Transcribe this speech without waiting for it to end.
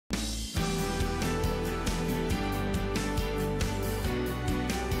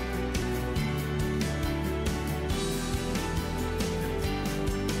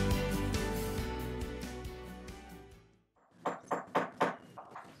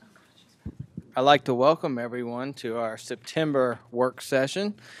I'd like to welcome everyone to our September work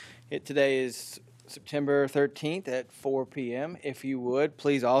session. Today is September 13th at 4 p.m. If you would,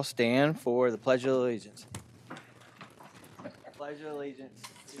 please all stand for the Pledge of Allegiance. Pledge of Allegiance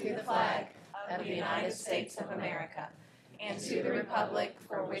to the flag of the United States of America and to the republic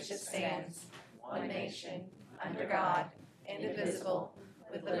for which it stands, one nation, under God, indivisible,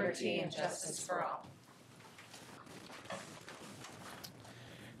 with liberty and justice for all.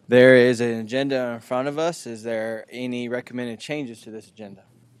 There is an agenda in front of us. Is there any recommended changes to this agenda?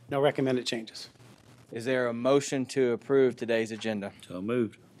 No recommended changes. Is there a motion to approve today's agenda? So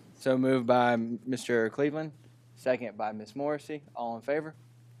moved. So moved by Mr. Cleveland, second by Ms. Morrissey. All in favor?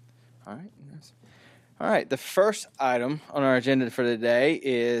 All right. All right. The first item on our agenda for today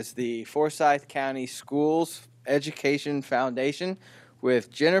is the Forsyth County Schools Education Foundation with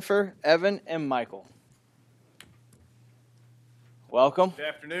Jennifer, Evan, and Michael. Welcome. Good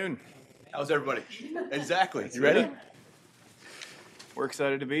afternoon. How's everybody? Exactly. You ready? We're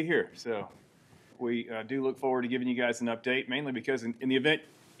excited to be here. So we do look forward to giving you guys an update, mainly because in the event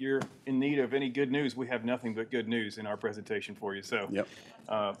you're in need of any good news, we have nothing but good news in our presentation for you. So Yep.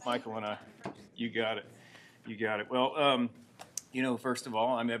 Michael and I, you got it. You got it. Well, first of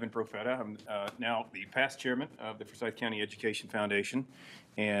all, I'm Evan Profeta. I'm now the past chairman of the Forsyth County Education Foundation,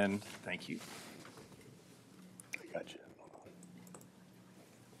 and thank you. I got you.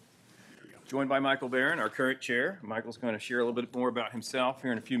 Joined by Michael Barron, our current chair. Michael's going to share a little bit more about himself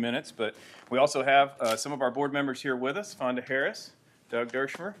here in a few minutes, but we also have some of our board members here with us, Fonda Harris, Doug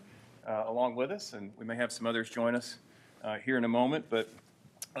Dershmer, along with us, and we may have some others join us here in a moment. But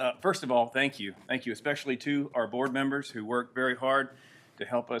first of all, thank you. Thank you especially to our board members who work very hard to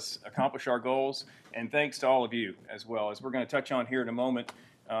help us accomplish our goals, and thanks to all of you as well. As we're going to touch on here in a moment,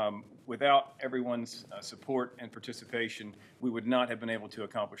 without everyone's support and participation, we would not have been able to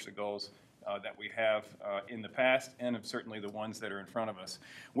accomplish the goals that we have in the past, and of certainly the ones that are in front of us.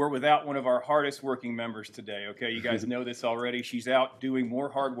 We're without one of our hardest working members today, okay? You guys know this already. She's out doing more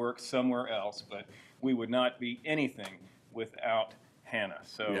hard work somewhere else, but we would not be anything without Hannah.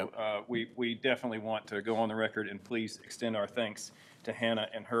 So we definitely want to go on the record and please extend our thanks to Hannah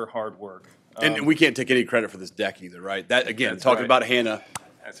and her hard work. And we can't take any credit for this deck either, right? That again, talking right. about Hannah,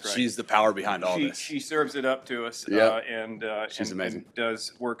 That's right. she's the power behind all this. She serves it up to us, Yep. She's amazing.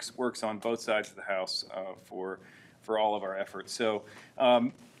 And works on both sides of the house for all of our efforts. So,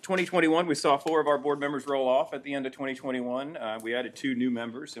 2021, we saw 4 of our board members roll off at the end of 2021. We added 2 new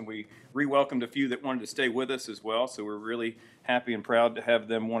members, and we re-welcomed a few that wanted to stay with us as well. So we're really happy and proud to have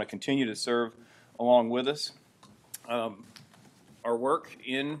them want to continue to serve along with us. Our work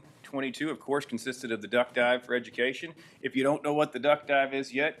in 22, of course, consisted of the duck dive for education. If you don't know what the duck dive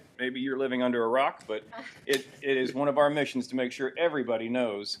is yet, maybe you're living under a rock, but it is one of our missions to make sure everybody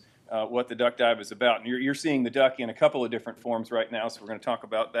knows what the duck dive is about. And you're seeing the duck in a couple of different forms right now, so we're going to talk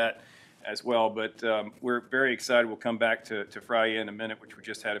about that as well. But we're very excited. We'll come back to Fry in a minute, which we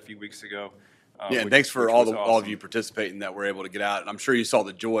just had a few weeks ago. And thanks for all awesome. of you participating that we're able to get out. And I'm sure you saw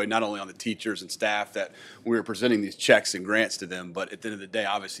the joy not only on the teachers and staff that we were presenting these checks and grants to them, but at the end of the day,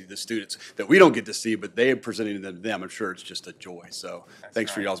 obviously the students that we don't get to see, but they are presenting them to them. I'm sure it's just a joy. So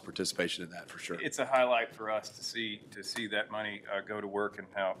thanks for y'all's participation in that for sure. It's a highlight for us to see that money go to work and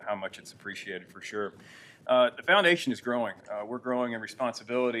how much it's appreciated for sure. The foundation is growing. We're growing in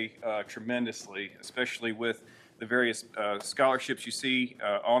responsibility tremendously, especially with the various scholarships you see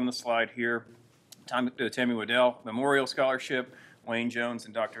on the slide here. Tammy Waddell Memorial Scholarship, Wayne Jones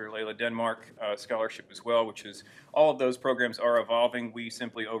and Dr. Layla Denmark Scholarship as well, which is all of those programs are evolving. We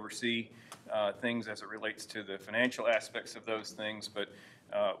simply oversee things as it relates to the financial aspects of those things, but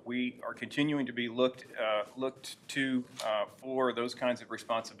we are continuing to be looked to for those kinds of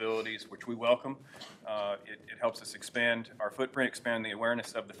responsibilities, which we welcome. It helps us expand our footprint, expand the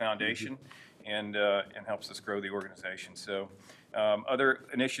awareness of the foundation, and helps us grow the organization. So. Other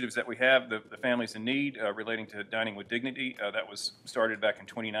initiatives that we have, the Families in Need relating to Dining with Dignity, that was started back in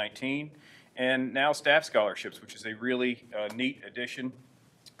 2019. And now staff scholarships, which is a really neat addition,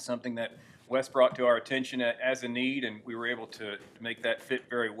 something that Wes brought to our attention as a need, and we were able to make that fit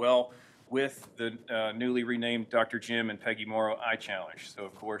very well with the newly renamed Dr. Jim and Peggy Morrow Eye Challenge. So,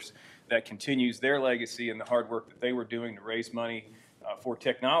 of course, that continues their legacy and the hard work that they were doing to raise money for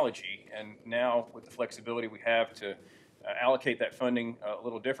technology. And now, with the flexibility we have to allocate that funding a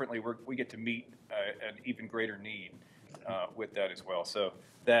little differently, we get to meet an even greater need with that as well. So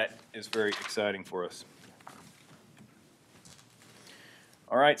that is very exciting for us.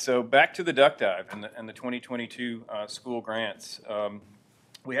 All right, so back to the duck dive and the 2022 school grants.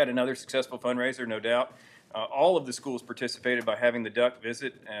 We had another successful fundraiser, no doubt. All of the schools participated by having the duck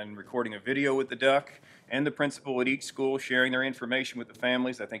visit and recording a video with the duck, and the principal at each school sharing their information with the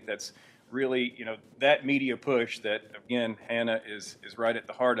families. I think that's really, that media push that, again, Hannah is right at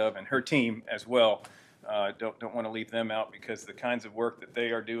the heart of, and her team as well. Don't want to leave them out, because the kinds of work that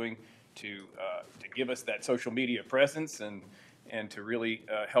they are doing to give us that social media presence and to really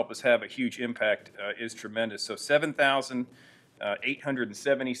help us have a huge impact is tremendous. So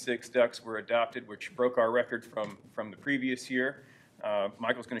 7,876 ducks were adopted, which broke our record from the previous year.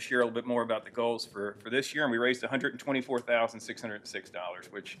 Michael's going to share a little bit more about the goals for this year, and we raised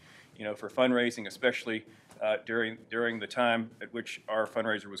 $124,606, which, for fundraising, especially during the time at which our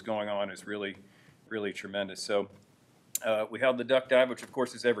fundraiser was going on, is really, really tremendous. So we held the duck dive, which of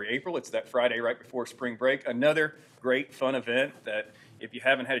course is every April. It's that Friday right before spring break. Another great fun event that, if you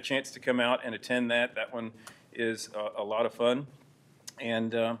haven't had a chance to come out and attend that one is a lot of fun.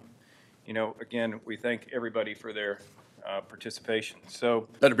 And, again, we thank everybody for their participation. So,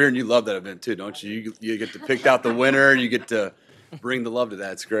 Dr. Beard, you love that event too, don't you? You get to pick out the winner. You get to bring the love to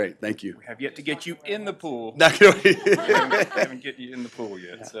that. It's great. Thank you. we have yet to get you in the pool. Not gonna Haven't get you in the pool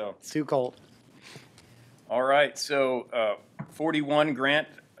yet. So It's too cold. all right. So 41 grant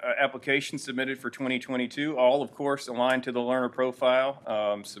applications submitted for 2022. All, of course, aligned to the learner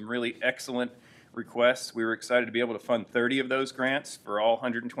profile. Some really excellent requests. We were excited to be able to fund 30 of those grants for all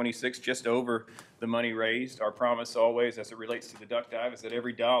 126, just over the money raised. Our promise always, as it relates to the duck dive, is that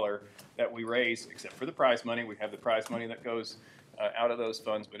every dollar that we raise, except for the prize money, we have the prize money that goes out of those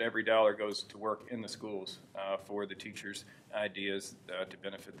funds, but every dollar goes to work in the schools for the teachers' ideas to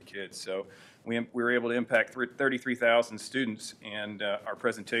benefit the kids. So we were able to impact 33,000 students, and our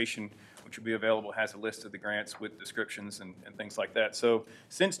presentation, which will be available, has a list of the grants with descriptions and things like that. So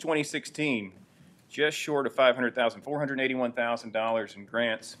since 2016, just short of $500,000, $481,000 in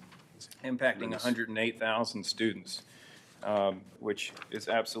grants, impacting 108,000 students, which is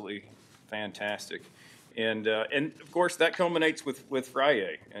absolutely fantastic. And of course, that culminates with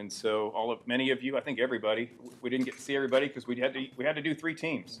Friday. And so many of you, I think everybody, we didn't get to see everybody because we had to do 3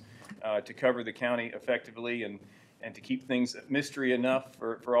 teams to cover the county effectively and to keep things mystery enough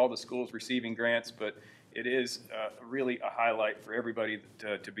for all the schools receiving grants. But it is really a highlight for everybody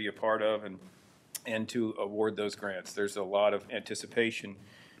to be a part of and to award those grants. There's a lot of anticipation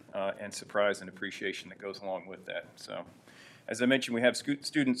and surprise and appreciation that goes along with that. So, as I mentioned, we have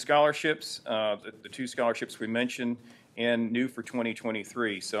student scholarships, the 2 scholarships we mentioned, and new for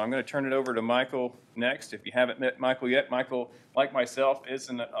 2023. So I'm going to turn it over to Michael next. If you haven't met Michael yet, Michael, like myself, is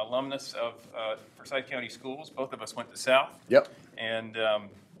an alumnus of Forsyth County Schools. Both of us went to South. Yep. And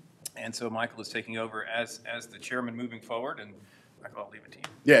so Michael is taking over as the chairman moving forward. And Michael, I'll leave it to you.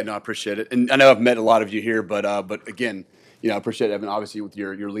 Yeah, no, I appreciate it. And I know I've met a lot of you here, but again, I appreciate Evan, obviously, with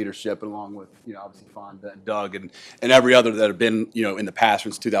your leadership, along with, obviously Fonda and Doug and every other that have been, in the past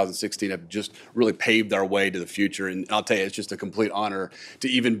since 2016, have just really paved our way to the future. And I'll tell you, it's just a complete honor to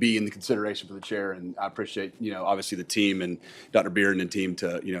even be in the consideration for the chair. And I appreciate, obviously the team and Dr. Beard and the team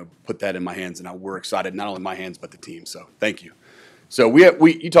to, put that in my hands. And we're excited, not only my hands, but the team. So thank you. So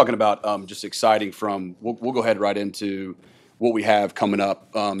you talking about just exciting from, we'll go ahead right into what we have coming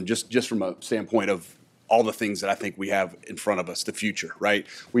up, just from a standpoint of all the things that I think we have in front of us, the future, right?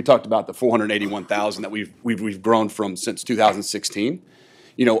 We talked about the 481,000 that we've grown from since 2016.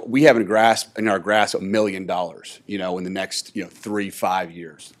 We have in our grasp $1 million, in the next, 3-5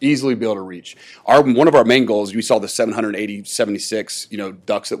 years, easily be able to reach. One of our main goals, we saw the 76,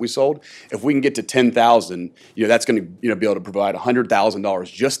 ducks that we sold. If we can get to 10,000, that's going to, be able to provide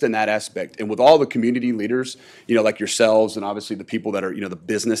 $100,000 just in that aspect. And with all the community leaders, like yourselves, and obviously the people that are, the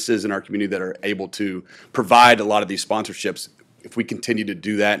businesses in our community that are able to provide a lot of these sponsorships, if we continue to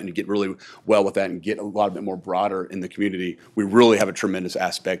do that and get really well with that and get a lot bit more broader in the community, we really have a tremendous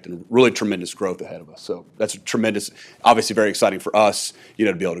aspect and really tremendous growth ahead of us. So that's a tremendous, obviously very exciting for us,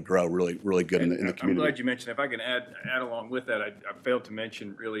 to be able to grow really, really good in the community. I'm glad you mentioned that. If I can add along with that, I failed to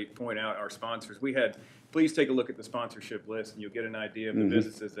mention, really point out our sponsors. Please take a look at the sponsorship list, and you'll get an idea of the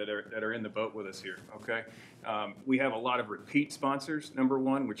businesses that are in the boat with us here, okay? We have a lot of repeat sponsors, number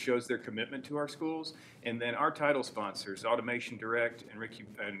one, which shows their commitment to our schools, and then our title sponsors, Automation Direct and Ricky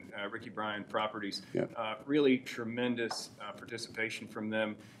Bryan Properties, really tremendous participation from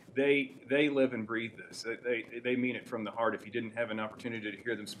them. They live and breathe this. They mean it from the heart. If you didn't have an opportunity to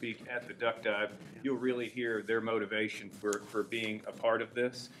hear them speak at the duck dive, you'll really hear their motivation for being a part of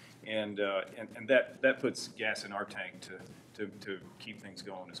this. And that puts gas in our tank to keep things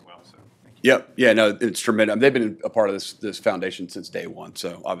going as well. So thank you. Yep. Yeah, no, it's tremendous. They've been a part of this foundation since day one,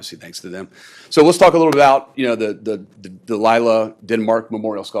 so obviously thanks to them. So let's talk a little bit about, the Lila Denmark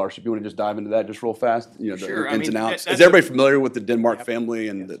Memorial Scholarship. You want to just dive into that just real fast? The Sure. ins and outs. That's Is everybody familiar with the Denmark family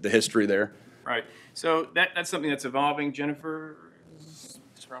and the history there? Right. So that's something that's evolving. Jennifer is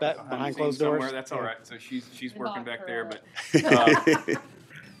probably Behind the scenes closed doors. somewhere. That's all Yeah. right. So she's working back there, Not but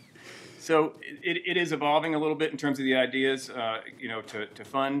so it is evolving a little bit in terms of the ideas, to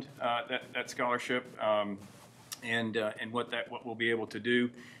fund that scholarship, and what we'll be able to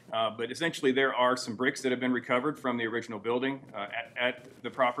do. But essentially, there are some bricks that have been recovered from the original building at the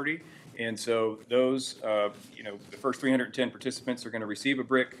property. And so those, the first 310 participants are going to receive a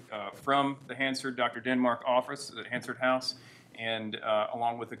brick from the Hansard Dr. Denmark office at Hansard House, and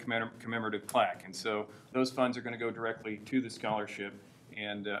along with a commemorative plaque. And so those funds are going to go directly to the scholarship.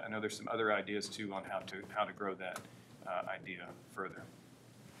 And I know there's some other ideas too on how to grow that idea further.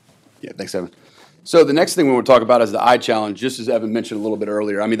 Yeah, thanks, Evan. So the next thing we want to talk about is the I Challenge, just as Evan mentioned a little bit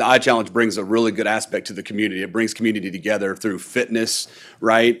earlier. I mean, the I Challenge brings a really good aspect to the community. It brings community together through fitness,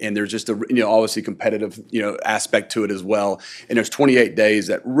 right? And there's just obviously competitive, aspect to it as well. And there's 28 days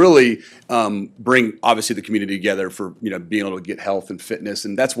that really bring, obviously, the community together for, being able to get health and fitness.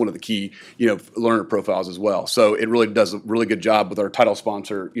 And that's one of the key, learner profiles as well. So it really does a really good job with our title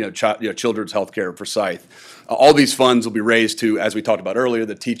sponsor, Children's Healthcare, Forsyth. All these funds will be raised to, as we talked about earlier,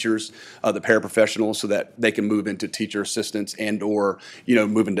 the teachers, the paraprofessionals, so that they can move into teacher assistants and or,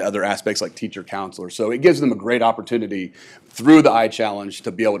 move into other aspects like teacher counselors. So it gives them a great opportunity through the I Challenge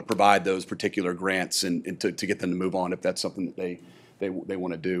to be able to provide those particular grants and to get them to move on if that's something that they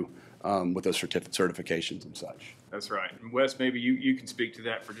want to do with those certifications and such. That's right. And Wes, maybe you can speak to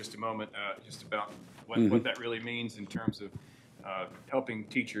that for just a moment, just about what that really means in terms of helping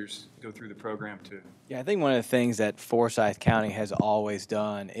teachers go through the program too. Yeah, I think one of the things that Forsyth County has always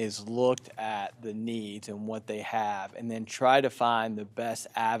done is looked at the needs and what they have and then try to find the best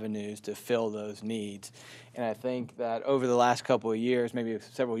avenues to fill those needs. And I think that over the last couple of years, maybe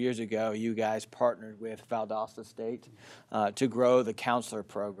several years ago, you guys partnered with Valdosta State to grow the counselor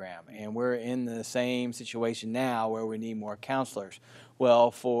program. And we're in the same situation now where we need more counselors.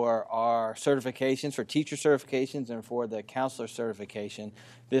 Well, for our certifications, for teacher certifications and for the counselor certification,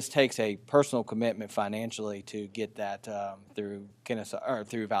 this takes a personal commitment financially to get that through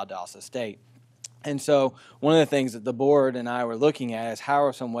Valdosta State. And so one of the things that the board and I were looking at is how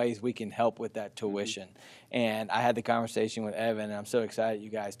are some ways we can help with that tuition. And I had the conversation with Evan, and I'm so excited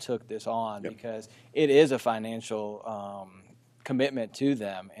you guys took this on because it is a financial commitment to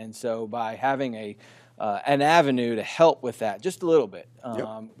them. And so by having an avenue to help with that just a little bit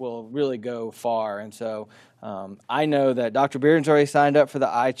will really go far. And so I know that Dr. Bearden's already signed up for the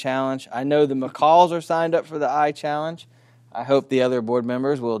I Challenge. I know the McCalls are signed up for the I Challenge. I hope the other board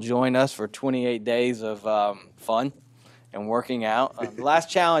members will join us for 28 days of fun and working out. The last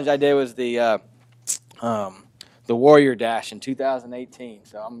challenge I did was the Warrior Dash in 2018.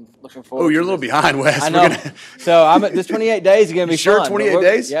 So I'm looking forward. Oh, you're to a little this. behind, Wes. I know. So this 28 days is going to be sure fun. 28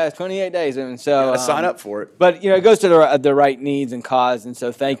 days? Yeah, it's 28 days, and so Sign up for it. But it goes to the right needs and cause, and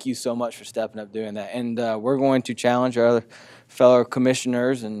so thank you so much for stepping up doing that. And we're going to challenge our other fellow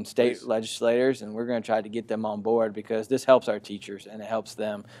commissioners and state legislators, and we're going to try to get them on board because this helps our teachers and it helps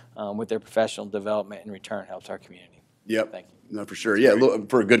them with their professional development. In return, helps our community. Yep. Thank you. No, for sure. Yeah,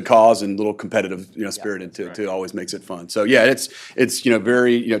 for a good cause and a little competitive, spirit into it too, always makes it fun. So yeah, it's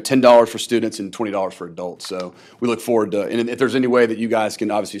very $10 for students and $20 for adults. So we look forward to, and if there's any way that you guys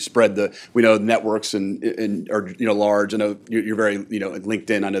can obviously spread we know networks and are large. I know you're very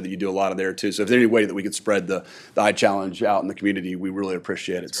LinkedIn. I know that you do a lot of there too. So if there's any way that we could spread the I Challenge out in the community, we really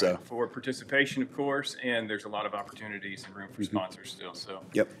appreciate it. That's So right. For participation, of course, and there's a lot of opportunities and room for sponsors still. So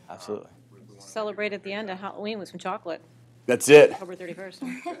yep, Absolutely. Celebrate at the end of Halloween with some chocolate, that's it. October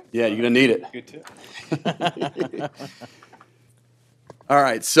 31st. Yeah, you're gonna need it. good tip. All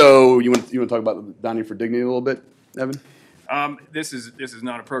right. So you want to talk about the Dining for Dignity a little bit, Evan? This is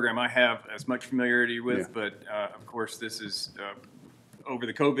not a program I have as much familiarity with, Yeah. but of course this is over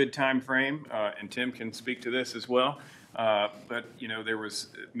the COVID time frame, and Tim can speak to this as well. But there was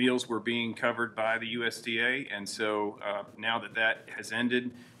meals were being covered by the USDA, and so now that has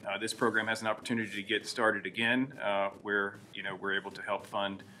ended, this program has an opportunity to get started again, where we're able to help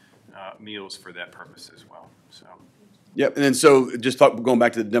fund meals for that purpose as well. So. Yep, and then so just going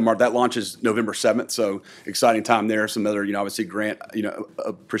back to the Denmark, that launches November 7th, so exciting time there. Some other, obviously grant,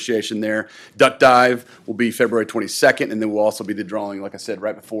 appreciation there. Duck Dive will be February 22nd, and then we'll also be the drawing, like I said,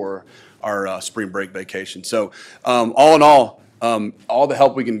 right before our spring break vacation. So all in all, all the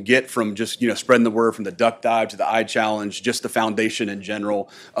help we can get from just, spreading the word from the duck dive to the eye challenge, just the foundation in general.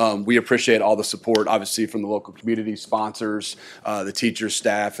 We appreciate all the support, obviously, from the local community sponsors, the teachers,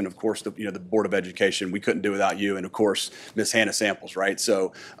 staff, and of course, the Board of Education. We couldn't do it without you, and of course, Miss Hannah Samples, right?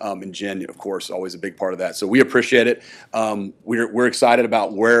 So, and Jen, of course, always a big part of that. So we appreciate it. We're excited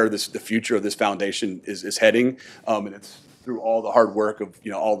about where the future of this foundation is heading, and it's through all the hard work of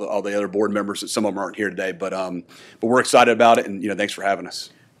all the other board members. That some of them aren't here today, but we're excited about it, and thanks for having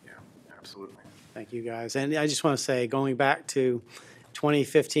us. Yeah, absolutely. Thank you, guys. And I just want to say, going back to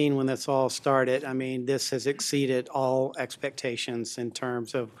 2015 when this all started, I mean, this has exceeded all expectations in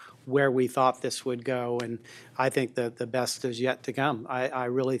terms of where we thought this would go, and I think that the best is yet to come. I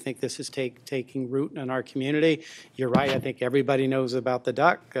really think this is taking root in our community. You're right, I think everybody knows about the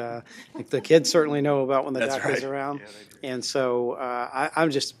duck. I think the kids certainly know about when the That's duck right. is around. Yeah, they do. And so I'm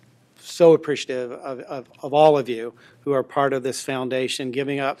just so appreciative of all of you who are part of this foundation,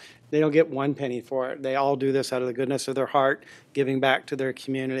 giving up. They don't get one penny for it. They all do this out of the goodness of their heart, giving back to their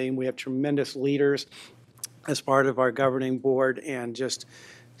community. And we have tremendous leaders as part of our governing board, and just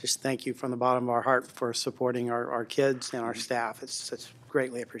thank you from the bottom of our heart for supporting our kids and our staff. It's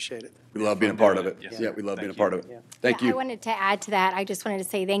greatly appreciated. We love being a part of it. Yes. Yeah, we love being a Thank part you. of it. Yeah. Thank I you. wanted to add to that. I just wanted to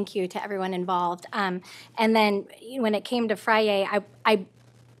say thank you to everyone involved. And then when it came to Friday, I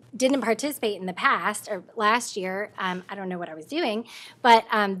didn't participate in the past or last year. I don't know what I was doing, but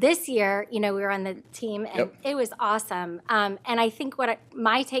this year, we were on the team, and Yep. it was awesome. And I think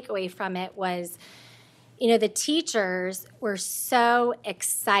my takeaway from it was, the teachers were so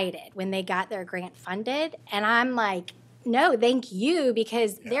excited when they got their grant funded, and I'm like, no, thank you,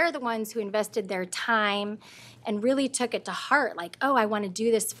 because they're the ones who invested their time and really took it to heart. Like, oh, I want to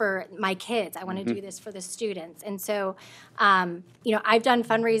do this for my kids. I want to do this for the students. And so, I've done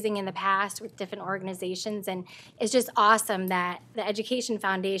fundraising in the past with different organizations, and it's just awesome that the Education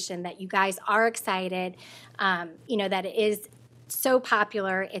Foundation, that you guys are excited, that it is so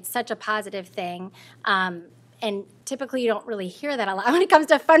popular. It's such a positive thing. And typically you don't really hear that a lot when it comes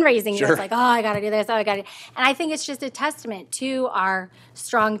to fundraising. Sure. It's like, oh, I got to do this, oh, I got to. And I think it's just a testament to our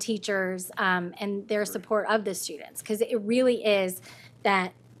strong teachers and their support of the students, because it really is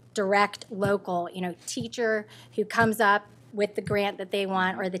that direct, local, teacher who comes up with the grant that they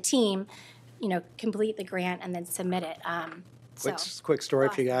want, or the team, complete the grant and then submit it. Quick story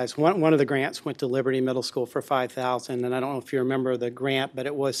for you guys. One of the grants went to Liberty Middle School for $5,000, and I don't know if you remember the grant, but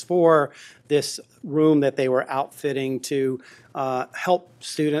it was for this room that they were outfitting to help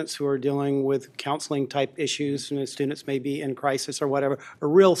students who are dealing with counseling type issues, and the students may be in crisis or whatever, a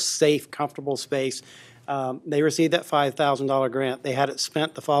real safe, comfortable space. They received that $5,000 grant. They had it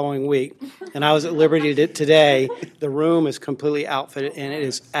spent the following week, and I was at Liberty today. The room is completely outfitted, and it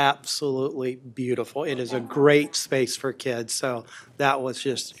is absolutely beautiful. It is a great space for kids, so that was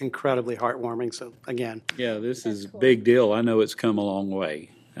just incredibly heartwarming. So again, Yeah, this is a big deal. I know it's come a long way,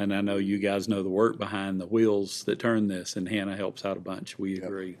 and I know you guys know the work behind the wheels that turn this, and Hannah helps out a bunch. We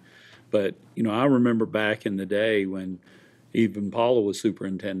agree. But, I remember back in the day when even Paula was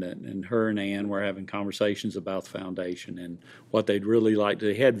superintendent, and her and Ann were having conversations about the foundation and what they'd really like to.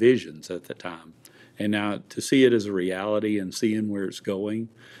 They had visions at the time. And now to see it as a reality and seeing where it's going,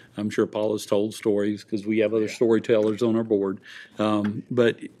 I'm sure Paula's told stories because we have other storytellers on our board.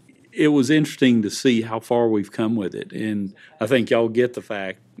 But it was interesting to see how far we've come with it. And I think y'all get the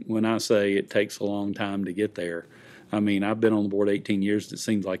fact when I say it takes a long time to get there. I mean, I've been on the board 18 years. It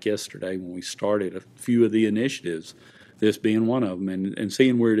seems like yesterday when we started a few of the initiatives, this being one of them, and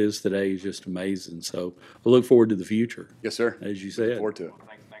seeing where it is today is just amazing. So I look forward to the future, Yes, sir. as you Look said. forward to it.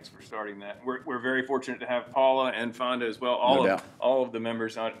 Thanks for starting that. We're very fortunate to have Paula and Fonda as well. No doubt. All of the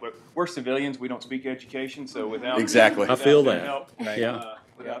members on. We're civilians. We don't speak education, so without Exactly. without I feel their that. help, Yeah.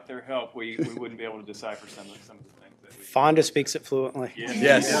 without their help, we wouldn't be able to decipher some of the things that we. Fonda speaks it fluently.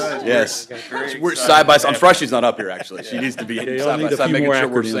 Yes, Yeah. yes. Very We're excited side by to side. I'm have surprised she's not up here, actually. She needs to be y'all side by need a side, few making more sure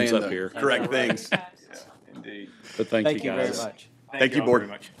we're acronyms saying up the here. correct things. Yeah, indeed. But thank Thank you very guys. much. Thank you, all board.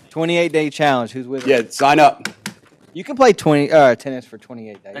 very much. 28-day challenge. Who's with us? Yeah, sign up. You can play tennis for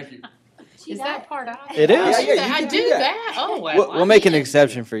 28 days. Thank you. Is that part of it? It is. Yeah, yeah, you I can do do that. that. Oh, well. We'll I'm make an in.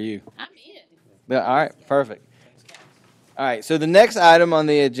 exception for you. I'm in. Yeah, all right, perfect. All right, so the next item on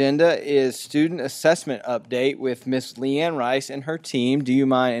the agenda is student assessment update with Miss Leanne Rice and her team. Do you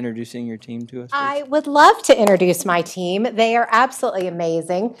mind introducing your team to us? please? I would love to introduce my team. They are absolutely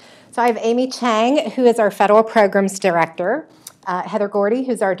amazing. So I have Amy Chang, who is our Federal Programs Director, Heather Gordy,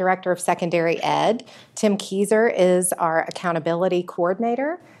 who's our Director of Secondary Ed, Tim Keyser is our Accountability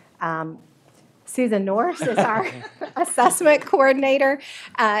Coordinator, Susan Norris is our Assessment Coordinator,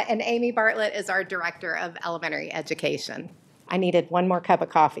 and Amy Bartlett is our Director of Elementary Education. I needed one more cup of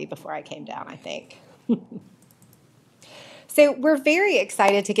coffee before I came down, I think. So we're very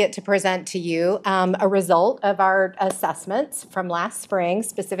excited to get to present to you a result of our assessments from last spring,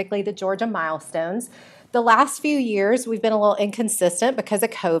 specifically the Georgia milestones. The last few years, we've been a little inconsistent because of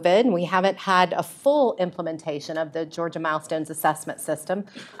COVID, and we haven't had a full implementation of the Georgia Milestones assessment system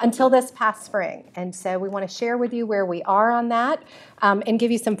until this past spring. And so we want to share with you where we are on that and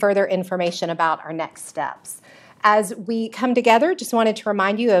give you some further information about our next steps. As we come together, just wanted to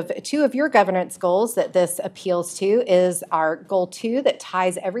remind you of two of your governance goals that this appeals to is our goal 2 that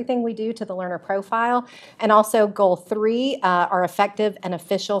ties everything we do to the learner profile, and also goal 3, our effective and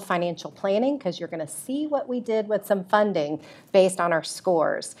official financial planning, because you're going to see what we did with some funding based on our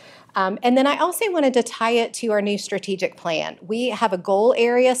scores. And then I also wanted to tie it to our new strategic plan. We have a goal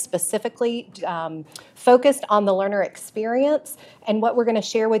area specifically focused on the learner experience, and what we're going to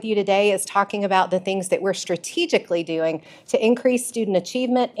share with you today is talking about the things that we're strategically doing to increase student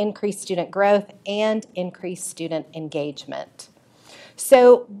achievement, increase student growth, and increase student engagement.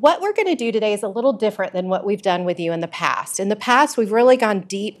 So what we're going to do today is a little different than what we've done with you in the past. In the past, we've really gone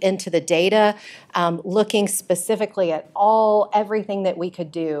deep into the data, looking specifically at everything that we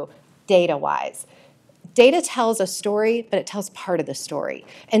could do data-wise. Data tells a story, but it tells part of the story.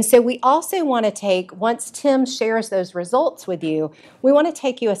 And so we also want to take, once Tim shares those results with you, we want to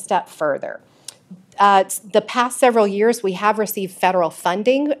take you a step further. The past several years, we have received federal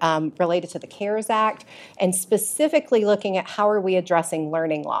funding related to the CARES Act, and specifically looking at how are we addressing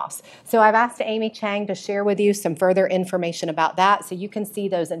learning loss. So I've asked Amy Chang to share with you some further information about that so you can see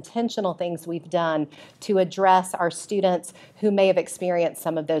those intentional things we've done to address our students who may have experienced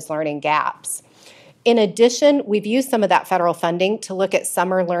some of those learning gaps. In addition, we've used some of that federal funding to look at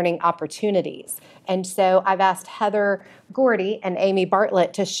summer learning opportunities. And so I've asked Heather Gordy and Amy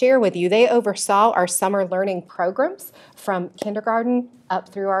Bartlett to share with you. They oversaw our summer learning programs from kindergarten up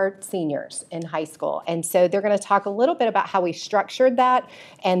through our seniors in high school. And so they're going to talk a little bit about how we structured that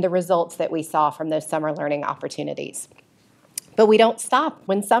and the results that we saw from those summer learning opportunities. But we don't stop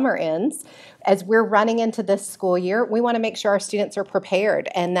when summer ends. As we're running into this school year, we want to make sure our students are prepared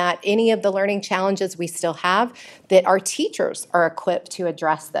and that any of the learning challenges we still have, that our teachers are equipped to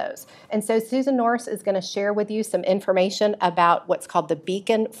address those. And so Susan Norris is going to share with you some information about what's called the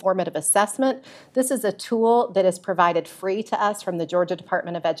Beacon Formative Assessment. This is a tool that is provided free to us from the Georgia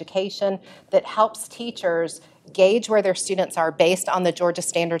Department of Education that helps teachers gauge where their students are based on the Georgia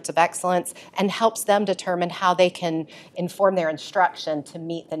Standards of Excellence and helps them determine how they can inform their instruction to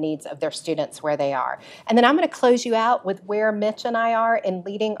meet the needs of their students where they are. And then I'm going to close you out with where Mitch and I are in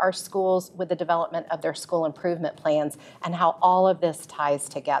leading our schools with the development of their school improvement plans and how all of this ties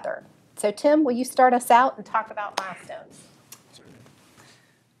together. So Tim, will you start us out and talk about milestones?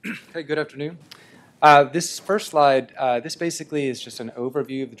 Hey, good afternoon. This first slide, this basically is just an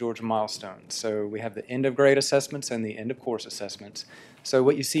overview of the Georgia milestones. So we have the end of grade assessments and the end of course assessments. So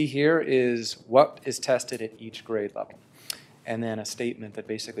what you see here is what is tested at each grade level, and then a statement that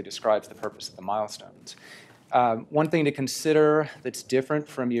basically describes the purpose of the milestones. One thing to consider that's different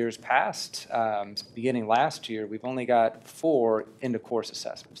from years past, beginning last year, we've only got 4 end of course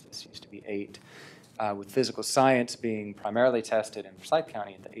assessments. This used to be 8, with physical science being primarily tested in Forsyth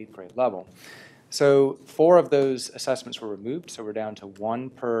County at the 8th grade level. So 4 of those assessments were removed, so we're down to 1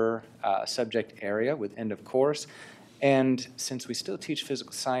 per subject area with end of course. And since we still teach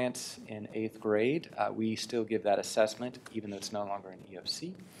physical science in 8th grade, we still give that assessment, even though it's no longer an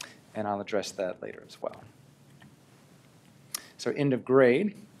EOC, and I'll address that later as well. So end of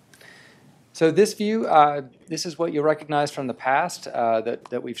grade. So this view, this is what you recognize from the past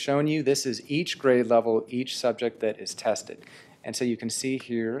that we've shown you. This is each grade level, each subject that is tested. And so you can see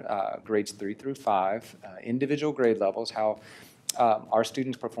here grades 3 through 5, individual grade levels, how our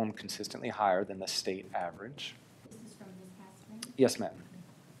students perform consistently higher than the state average. This is from this past spring? Yes, ma'am.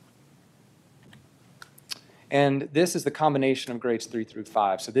 And this is the combination of grades 3 through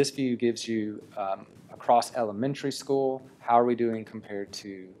 5. So this view gives you across elementary school, how are we doing compared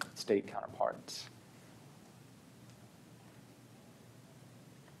to state counterparts.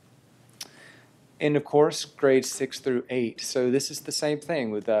 And of course, grades 6 through 8. So this is the same thing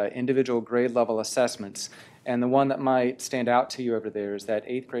with individual grade level assessments. And the one that might stand out to you over there is that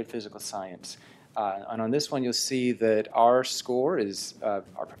 8th grade physical science. And on this one, you'll see that our score is,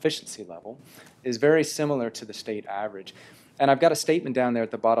 our proficiency level, is very similar to the state average. And I've got a statement down there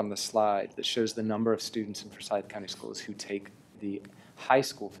at the bottom of the slide that shows the number of students in Forsyth County schools who take the high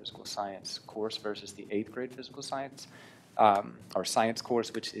school physical science course versus the 8th grade physical science. Our science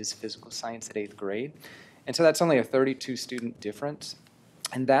course, which is physical science at 8th grade. And so that's only a 32 student difference.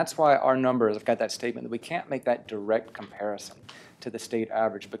 And that's why our numbers, I've got that statement that we can't make that direct comparison to the state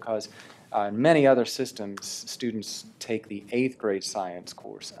average because in many other systems, students take the 8th grade science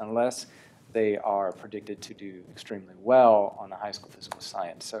course unless they are predicted to do extremely well on the high school physical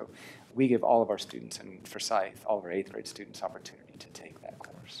science. So we give all of our students in Forsyth, all of our 8th grade students, opportunity to take that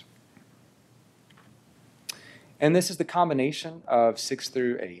course. And this is the combination of 6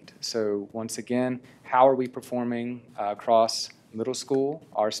 through 8. So once again, how are we performing across middle school,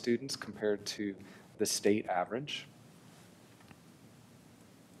 our students, compared to the state average?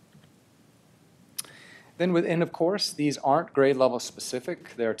 Then within, of course, these aren't grade level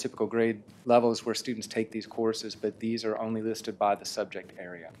specific. There are typical grade levels where students take these courses, but these are only listed by the subject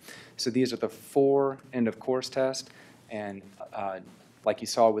area. So these are the 4 end of course tests, and like you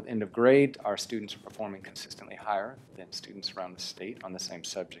saw with end of grade, our students are performing consistently higher than students around the state on the same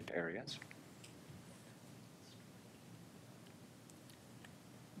subject areas.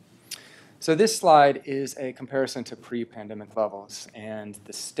 So this slide is a comparison to pre-pandemic levels, and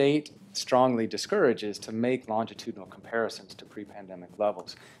the state strongly discourages to make longitudinal comparisons to pre-pandemic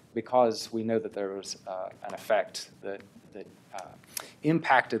levels because we know that there was an effect that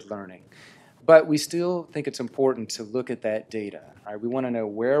impacted learning. But we still think it's important to look at that data. Right? We want to know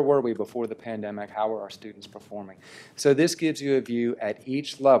where were we before the pandemic, how were our students performing. So this gives you a view at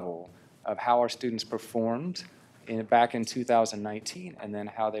each level of how our students performed back in 2019 and then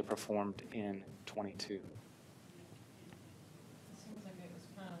how they performed in 22. It seems like it was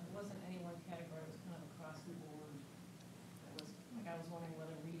kind of, it wasn't any one category, it was kind of across the board. It was, like I was wondering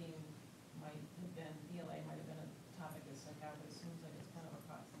whether reading might have been, ELA might have been a topic that stuck out, but it seems like it's kind of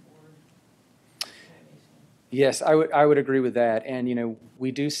across the board. Yes, I would agree with that. And, you know,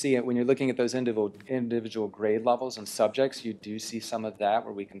 we do see it when you're looking at those individual grade levels and subjects, you do see some of that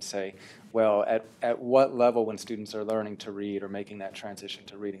where we can say, well, at what level when students are learning to read or making that transition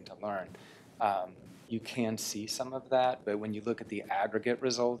to reading to learn, you can see some of that. But when you look at the aggregate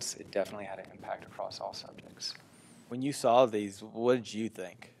results, it definitely had an impact across all subjects. When you saw these, what did you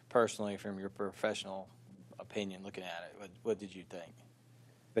think, personally, from your professional opinion looking at it? What did you think?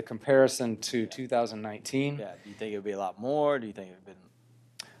 The comparison to 2019. Yeah, do you think it would be a lot more? Do you think it would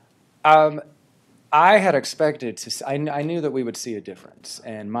have been? I had expected to. I knew that we would see a difference,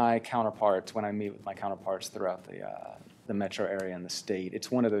 and my counterparts, when I meet with my counterparts throughout the metro area and the state,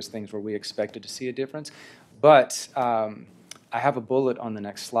 it's one of those things where we expected to see a difference. But I have a bullet on the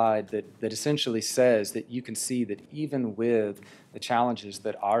next slide that essentially says that you can see that even with the challenges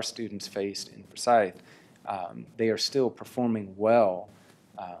that our students faced in Forsyth, they are still performing well.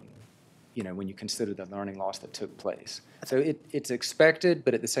 You know, when you consider the learning loss that took place. So it's expected,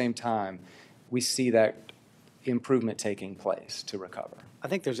 but at the same time, we see that improvement taking place to recover. I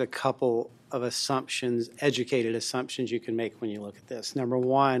think there's a couple of assumptions, educated assumptions you can make when you look at this. Number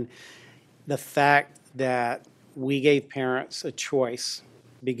one, the fact that we gave parents a choice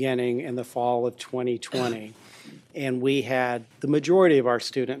beginning in the fall of 2020, and we had the majority of our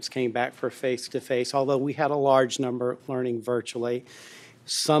students came back for face-to-face, although we had a large number learning virtually.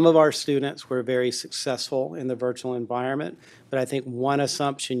 Some of our students were very successful in the virtual environment, but I think one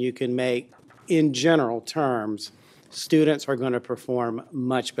assumption you can make in general terms, students are going to perform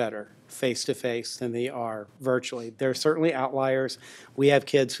much better face-to-face than they are virtually. There are certainly outliers. We have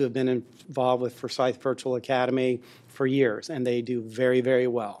kids who have been involved with Forsyth Virtual Academy for years, and they do very, very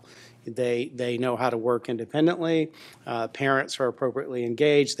well. They know how to work independently. Parents are appropriately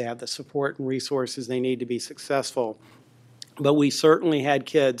engaged. They have the support and resources they need to be successful. But we certainly had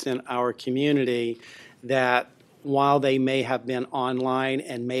kids in our community that, while they may have been online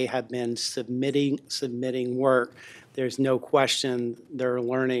and may have been submitting work, there's no question their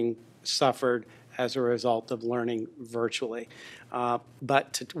learning suffered as a result of learning virtually.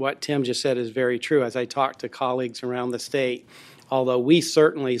 But what Tim just said is very true. As I talk to colleagues around the state, although we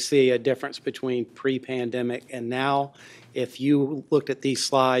certainly see a difference between pre-pandemic and now, if you looked at these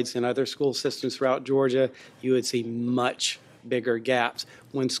slides in other school systems throughout Georgia, you would see much bigger gaps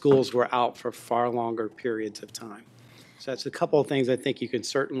when schools were out for far longer periods of time. So that's a couple of things I think you can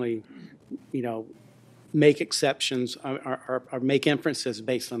certainly, you know, make exceptions or make inferences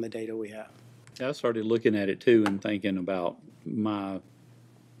based on the data we have. I started looking at it too and thinking about my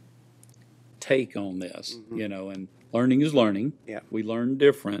take on this, you know, and learning is learning. Yeah. We learned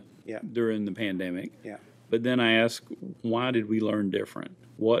different Yeah. during the pandemic. Yeah. But then I ask, why did we learn different?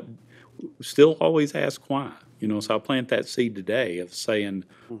 Still always ask why. You know, so I plant that seed today of saying,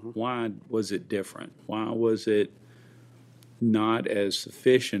 why was it different? Why was it not as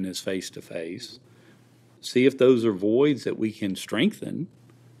sufficient as face-to-face? See if those are voids that we can strengthen.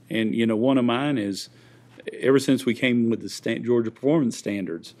 And, you know, one of mine is ever since we came with the Georgia Performance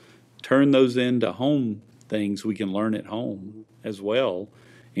Standards, turn those into home things we can learn at home as well.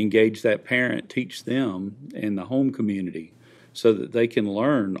 Engage that parent, teach them in the home community so that they can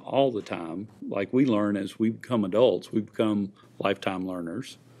learn all the time, like we learn as we become adults. We become lifetime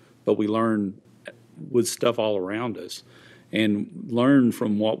learners, but we learn with stuff all around us and learn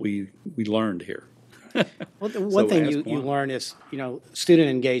from what we learned here. Well, the So one thing ask you why. learn is, student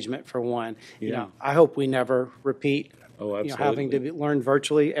engagement for one. Yeah. I hope we never repeat, Oh, having to absolutely. learn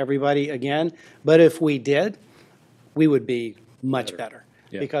virtually everybody again. But if we did, we would be much better.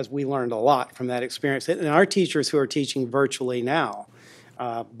 Yeah. Because we learned a lot from that experience. And our teachers who are teaching virtually now,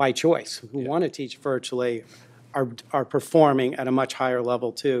 by choice, who want to teach virtually, are performing at a much higher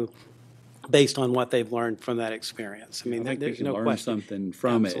level too, based on what they've learned from that experience. I mean, I think we there's can no learn question. something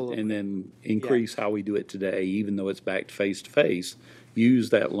from Absolutely. it and then increase how we do it today, even though it's back to face. Use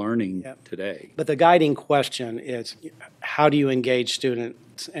that learning Yep. today. But the guiding question is, how do you engage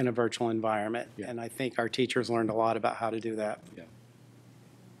students in a virtual environment? Yeah. And I think our teachers learned a lot about how to do that. Yeah.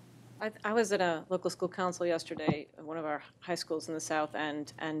 I was at a local school council yesterday at one of our high schools in the South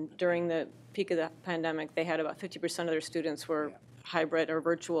End, and during the peak of the pandemic, they had about 50% of their students were hybrid or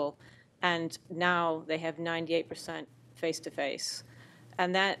virtual, and now they have 98% face-to-face.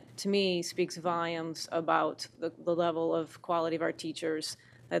 And that, to me, speaks volumes about the level of quality of our teachers,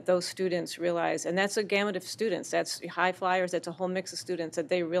 that those students realize, and that's a gamut of students, that's high flyers, that's a whole mix of students, that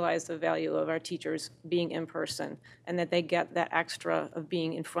they realize the value of our teachers being in person, and that they get that extra of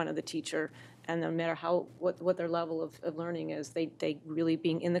being in front of the teacher, and no matter what their level of learning is, they really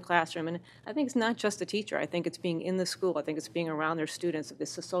being in the classroom. And I think it's not just the teacher, I think it's being in the school, I think it's being around their students,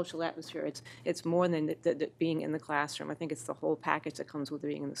 it's a social atmosphere, it's more than the being in the classroom. I think it's the whole package that comes with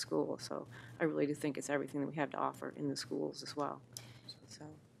being in the school. So I really do think it's everything that we have to offer in the schools as well. So.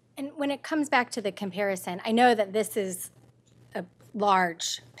 And when it comes back to the comparison, I know that this is a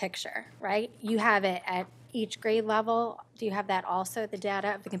large picture, right? You have it at each grade level. Do you have that also, the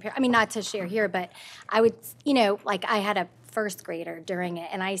data of the compare? I mean, not to share here, but I would, like I had a first grader during it,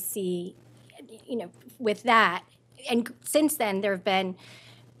 and I see, with that, and since then there have been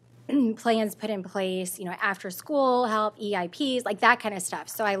plans put in place, after school help, EIPs, like that kind of stuff.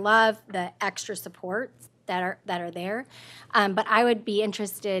 So I love the extra supports that are there. But I would be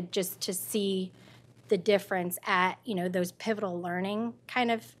interested just to see the difference at, those pivotal learning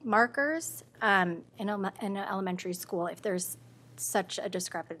kind of markers in an elementary school, if there's such a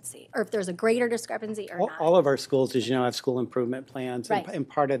discrepancy, or if there's a greater discrepancy or not. All of our schools, as you know, have school improvement plans. Right. And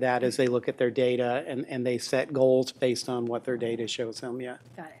part of that is they look at their data and they set goals based on what their data shows them, yeah.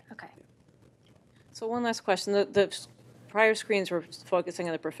 Got it, okay. So one last question. The prior screens were focusing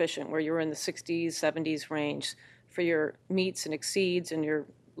on the proficient, where you were in the 60s, 70s range. For your meets and exceeds and your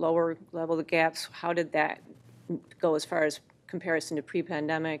lower level of gaps, how did that go as far as comparison to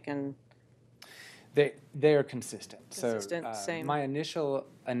pre-pandemic? And They are consistent. Consistent, So same. my initial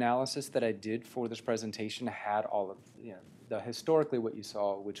analysis that I did for this presentation had all of the historically what you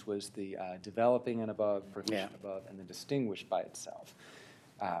saw, which was the developing and above, proficient above, and then distinguished by itself.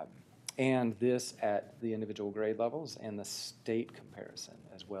 And this at the individual grade levels and the state comparison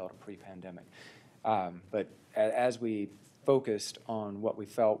as well to pre-pandemic. But as we focused on what we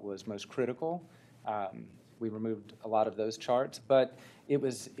felt was most critical, we removed a lot of those charts, but it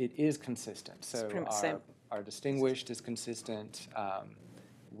is consistent. So pretty much same. our distinguished is consistent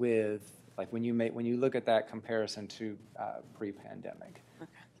with, like, when you look at that comparison to pre-pandemic.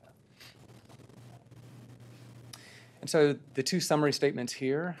 And so the two summary statements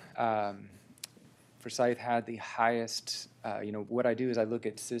here, Forsyth had the highest, what I do is I look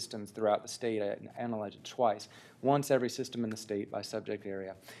at systems throughout the state. I analyze it twice. Once every system in the state by subject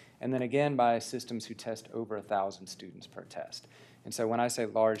area, and then again by systems who test over 1,000 students per test. And so when I say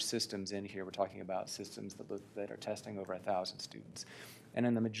large systems in here, we're talking about systems that are testing over 1,000 students. And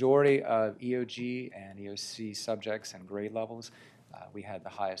in the majority of EOG and EOC subjects and grade levels, we had the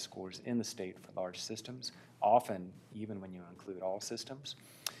highest scores in the state for large systems, often even when you include all systems.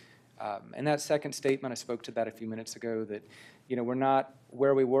 And that second statement, I spoke to that a few minutes ago, that we're not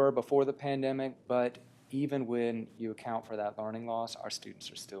where we were before the pandemic, but even when you account for that learning loss, our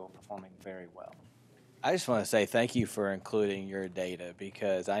students are still performing very well. I just want to say thank you for including your data,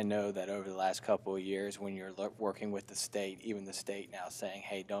 because I know that over the last couple of years when you're working with the state, even the state now saying,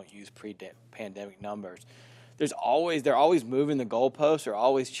 hey, don't use pre-pandemic numbers, they're always moving the goalposts, they're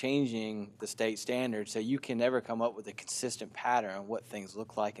always changing the state standards, so you can never come up with a consistent pattern on what things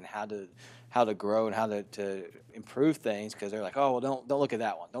look like and how to grow and how to improve things, because they're like, oh, well, don't look at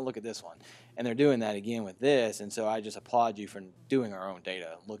that one, don't look at this one, and they're doing that again with this. And so I just applaud you for doing our own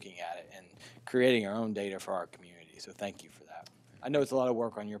data, looking at it, and creating our own data for our community. So thank you for that. I know it's a lot of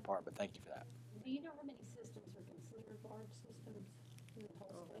work on your part, but thank you for that. Do you know how many systems are considered large systems in the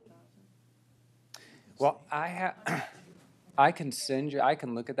whole state? Well, I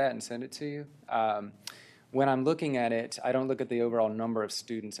can look at that and send it to you. When I'm looking at it, I don't look at the overall number of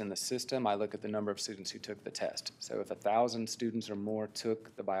students in the system. I look at the number of students who took the test. So if 1,000 students or more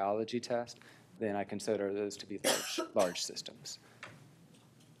took the biology test, then I consider those to be large systems.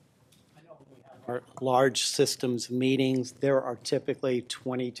 Our large systems meetings, there are typically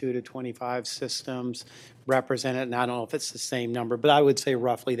 22 to 25 systems represented, and I don't know if it's the same number, but I would say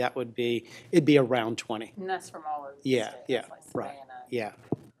roughly it'd be around 20. And that's from all over the Yeah, state. yeah, That's like right, Savannah. yeah.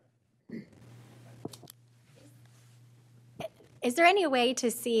 Is there any way to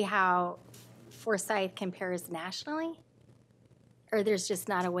see how Forsyth compares nationally? Or there's just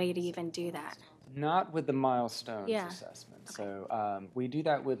not a way to even do that? Not with the milestones Yeah. assessment. So we do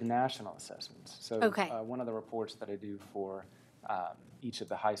that with national assessments. So Okay. One of the reports that I do for each of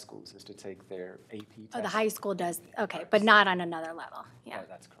the high schools is to take their AP test. Oh, the high school does, okay, but not on another level, yeah. Oh,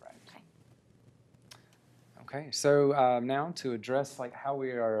 that's correct. Okay, so now to address like how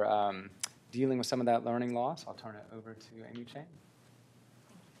we are dealing with some of that learning loss, I'll turn it over to Amy Chang.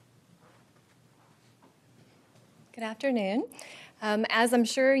 Good afternoon. As I'm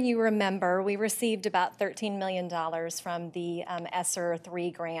sure you remember, we received about $13 million from the ESSER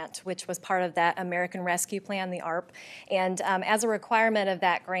 3 grant, which was part of that American Rescue Plan, the ARP. And as a requirement of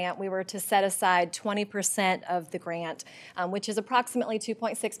that grant, we were to set aside 20% of the grant, which is approximately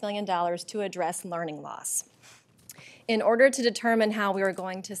 $2.6 million, to address learning loss. In order to determine how we were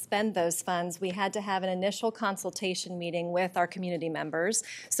going to spend those funds, we had to have an initial consultation meeting with our community members.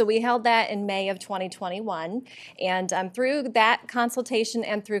 So we held that in May of 2021. And through that consultation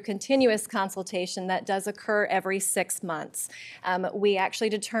and through continuous consultation that does occur every 6 months, we actually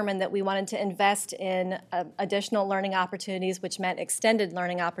determined that we wanted to invest in additional learning opportunities, which meant extended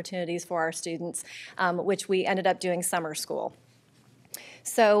learning opportunities for our students, which we ended up doing summer school.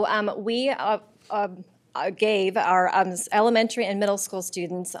 So we gave our elementary and middle school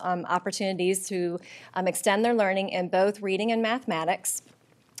students opportunities to extend their learning in both reading and mathematics.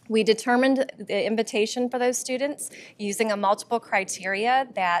 We determined the invitation for those students using a multiple criteria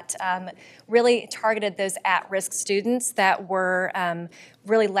that really targeted those at-risk students that were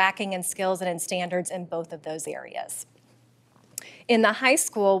really lacking in skills and in standards in both of those areas. In the high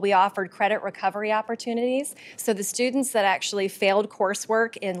school, we offered credit recovery opportunities. So the students that actually failed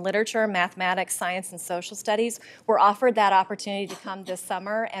coursework in literature, mathematics, science, and social studies were offered that opportunity to come this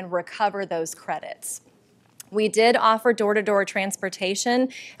summer and recover those credits. We did offer door-to-door transportation,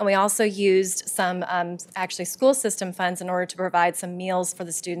 and we also used some actually school system funds in order to provide some meals for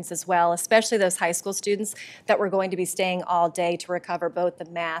the students as well, especially those high school students that were going to be staying all day to recover both the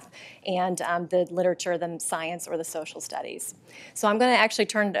math and the literature, the science, or the social studies. So I'm going to actually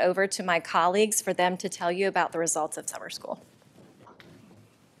turn it over to my colleagues for them to tell you about the results of summer school.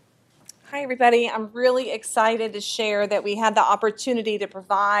 Hi, everybody. I'm really excited to share that we had the opportunity to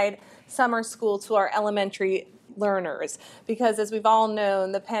provide summer school to our elementary learners because, as we've all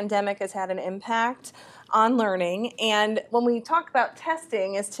known, the pandemic has had an impact on learning. And when we talk about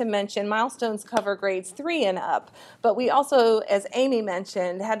testing, as Tim mentioned, milestones cover grades 3 and up. But we also, as Amy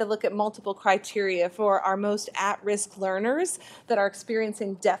mentioned, had to look at multiple criteria for our most at-risk learners that are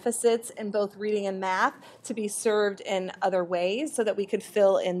experiencing deficits in both reading and math to be served in other ways so that we could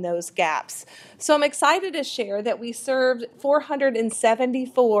fill in those gaps. So I'm excited to share that we served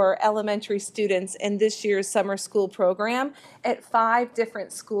 474 elementary students in this year's summer school program at 5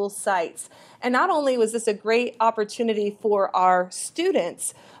 different school sites. And not only was this a great opportunity for our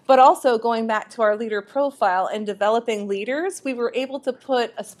students, but also going back to our leader profile and developing leaders, we were able to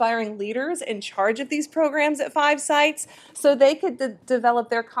put aspiring leaders in charge of these programs at 5 sites so they could develop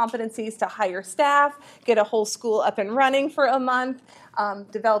their competencies to hire staff, get a whole school up and running for a month,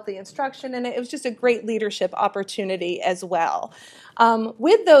 develop the instruction, and it was just a great leadership opportunity as well.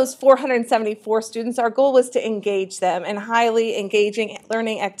 With those 474 students, our goal was to engage them in highly engaging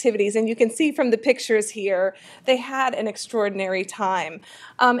learning activities. And you can see from the pictures here, they had an extraordinary time.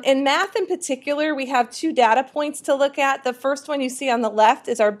 In math in particular, we have 2 data points to look at. The first one you see on the left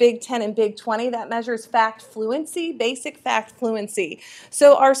is our Big 10 and Big 20. That measures fact fluency, basic fact fluency.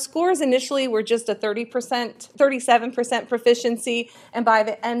 So our scores initially were just a 37% proficiency. and by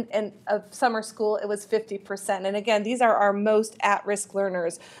the end of summer school, it was 50%. And again, these are our most at-risk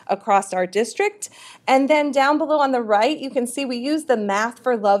learners across our district. And then down below on the right, you can see we use the Math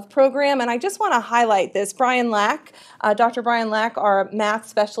for Love program, and I just want to highlight this. Brian Lack, Dr. Brian Lack, our math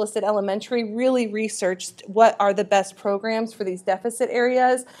specialist at elementary, really researched what are the best programs for these deficit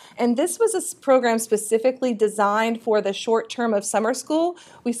areas. And this was a program specifically designed for the short term of summer school.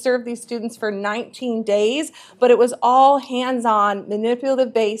 We served these students for 19 days, but it was all hands-on,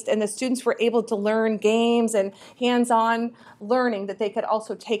 manipulative-based, and the students were able to learn games and hands-on learning that they could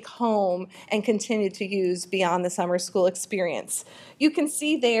also take home and continue to use beyond the summer school experience. You can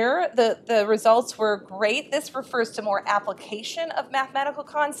see there the results were great. This refers to more application of mathematical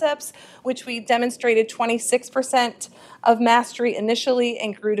concepts, which we demonstrated 26% of mastery initially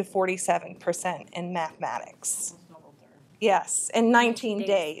and grew to 47% in mathematics. Yes, in 19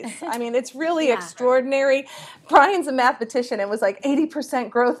 days. I mean, it's really extraordinary. Brian's a mathematician. It was like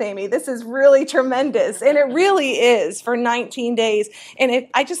 80% growth, Amy. This is really tremendous. And it really is for 19 days. And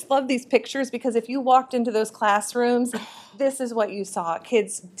I just love these pictures because if you walked into those classrooms, this is what you saw.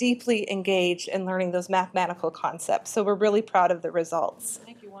 Kids deeply engaged in learning those mathematical concepts. So we're really proud of the results. I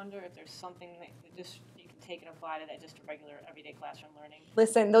think you wonder if there's something that just you can take and apply to that just regular everyday classroom learning.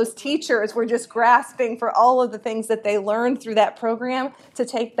 Listen, those teachers were just grasping for all of the things that they learned through that program to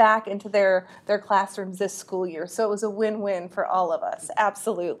take back into their classrooms this school year. So it was a win-win for all of us,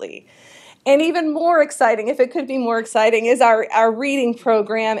 absolutely. And even more exciting, if it could be more exciting, is our reading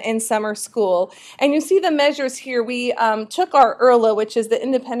program in summer school. And you see the measures here. We took our IRLA, which is the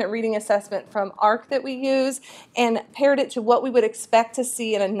independent reading assessment from ARC that we use, and paired it to what we would expect to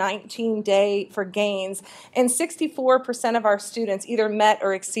see in a 19-day for gains. And 64% of our students either met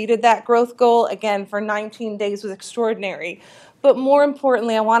or exceeded that growth goal. Again, for 19 days was extraordinary. But more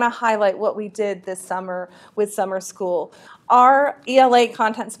importantly, I want to highlight what we did this summer with summer school. Our ELA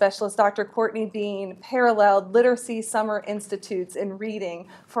content specialist, Dr. Courtney Bean, paralleled literacy summer institutes in reading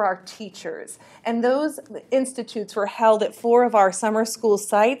for our teachers. And those institutes were held at 4 of our summer school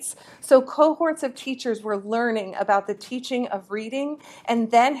sites. So cohorts of teachers were learning about the teaching of reading and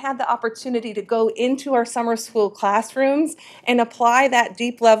then had the opportunity to go into our summer school classrooms and apply that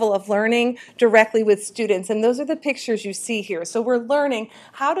deep level of learning directly with students. And those are the pictures you see here. So we're learning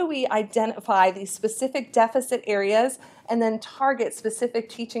how do we identify these specific deficit areas and then target specific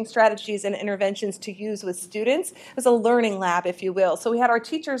teaching strategies and interventions to use with students. It was a learning lab, if you will. So we had our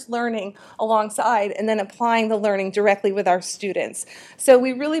teachers learning alongside and then applying the learning directly with our students. So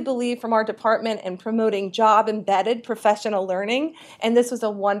we really believe from our department in promoting job-embedded professional learning, and this was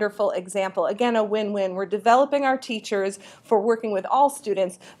a wonderful example. Again, a win-win. We're developing our teachers for working with all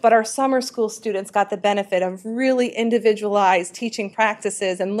students, but our summer school students got the benefit of really individualized teaching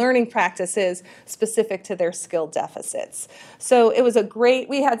practices and learning practices specific to their skill deficits. So it was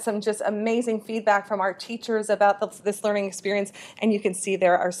we had some just amazing feedback from our teachers about this learning experience, and you can see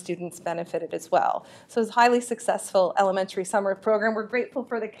there our students benefited as well. So it was a highly successful elementary summer program. We're grateful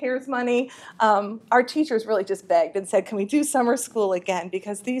for the CARES money. Our teachers really just begged and said, can we do summer school again?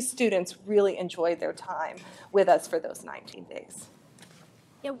 Because these students really enjoyed their time with us for those 19 days.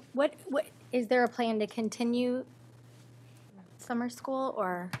 Yeah, what is there a plan to continue summer school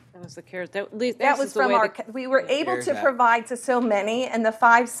or? That was the CARES. That was from we were able to CARES provide to so many and the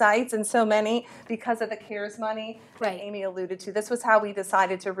 5 sites and so many because of the CARES money that Amy alluded to. This was how we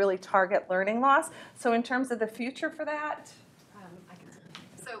decided to really target learning loss. So in terms of the future for that,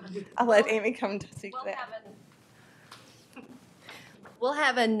 I'll let Amy come to speak to that. We'll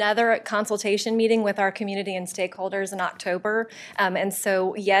have another consultation meeting with our community and stakeholders in October. And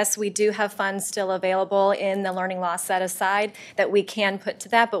so, yes, we do have funds still available in the learning loss set aside that we can put to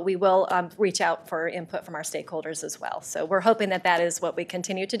that, but we will reach out for input from our stakeholders as well. So we're hoping that that is what we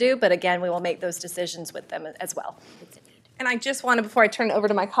continue to do, but again, we will make those decisions with them as well. And I just want to, before I turn it over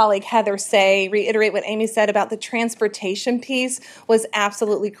to my colleague Heather, reiterate what Amy said about the transportation piece was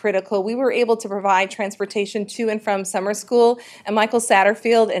absolutely critical. We were able to provide transportation to and from summer school, and Michael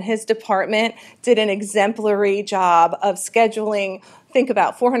Satterfield and his department did an exemplary job of scheduling, think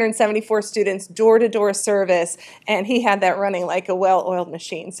about 474 students, door-to-door service, and he had that running like a well-oiled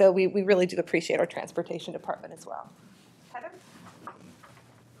machine. So we really do appreciate our transportation department as well. Heather?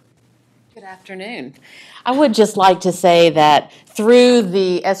 Good afternoon. I would just like to say that through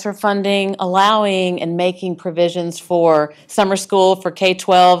the ESSER funding, allowing and making provisions for summer school for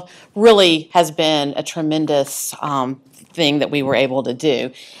K-12 really has been a tremendous thing that we were able to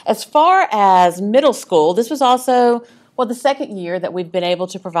do. As far as middle school, this was also, the second year that we've been able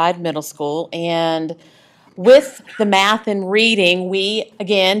to provide middle school, and With the math and reading, we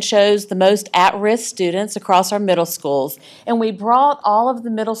again chose the most at-risk students across our middle schools, and we brought all of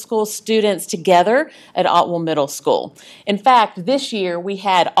the middle school students together at Otwell Middle School. In fact, this year we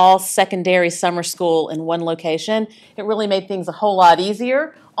had all secondary summer school in one location. It really made things a whole lot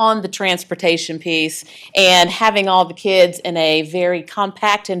easier on the transportation piece, and having all the kids in a very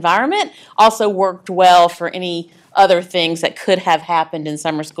compact environment also worked well for any other things that could have happened in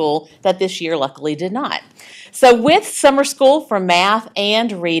summer school that this year luckily did not. So with summer school for math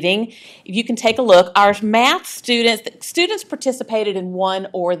and reading, you can take a look. Our math students participated in one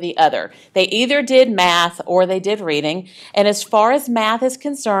or the other. They either did math or they did reading. And as far as math is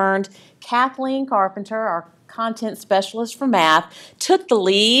concerned, Kathleen Carpenter, our content specialist for math, took the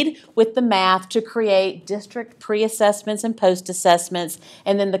lead with the math to create district pre-assessments and post-assessments,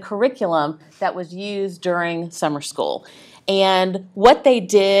 and then the curriculum that was used during summer school. And what they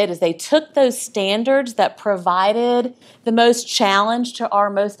did is they took those standards that provided the most challenge to our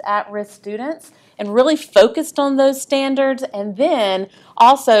most at-risk students and really focused on those standards, and then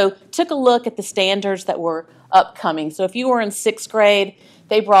also took a look at the standards that were upcoming. So if you were in 6th grade,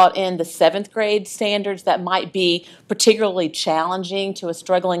 they brought in the 7th grade standards that might be particularly challenging to a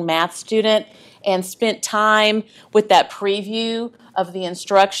struggling math student, and spent time with that preview of the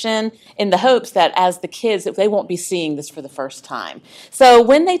instruction in the hopes that as the kids, they won't be seeing this for the first time. So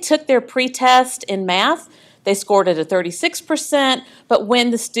when they took their pre-test in math, they scored at a 36%, but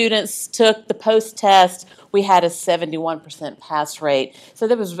when the students took the post-test, we had a 71% pass rate. So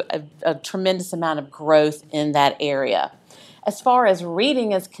there was a tremendous amount of growth in that area. As far as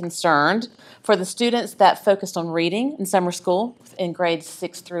reading is concerned, for the students that focused on reading in summer school in grades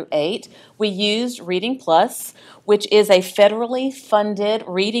 6 through 8, we used Reading Plus, which is a federally funded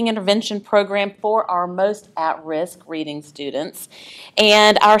reading intervention program for our most at-risk reading students.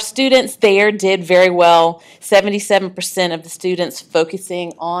 And our students there did very well. 77% of the students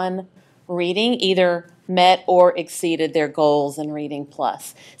focusing on reading either met or exceeded their goals in Reading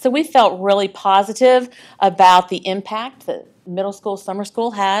Plus. So we felt really positive about the impact that middle school, summer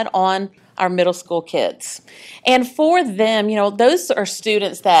school had on our middle school kids. And for them, those are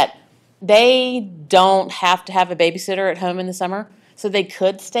students that they don't have to have a babysitter at home in the summer, so they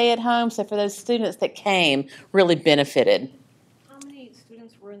could stay at home. So for those students that came, really benefited. How many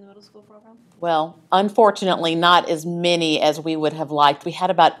students were in the middle school program? Well, unfortunately, not as many as we would have liked. We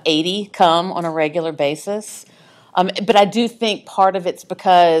had about 80 come on a regular basis. But I do think part of it's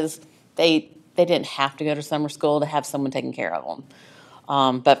because they didn't have to go to summer school to have someone taking care of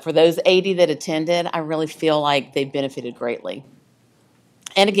them. But for those 80 that attended, I really feel like they benefited greatly.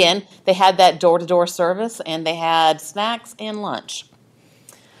 And again, they had that door-to-door service, and they had snacks and lunch.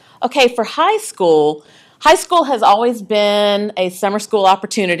 Okay, for high school has always been a summer school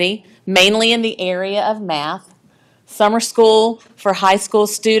opportunity, mainly in the area of math. Summer school for high school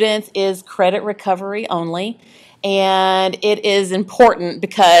students is credit recovery only, and it is important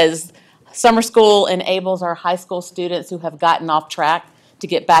because summer school enables our high school students who have gotten off track to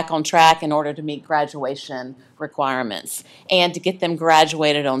get back on track in order to meet graduation requirements and to get them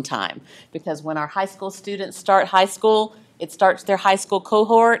graduated on time. Because when our high school students start high school, it starts their high school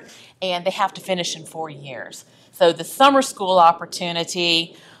cohort, and they have to finish in 4 years. So the summer school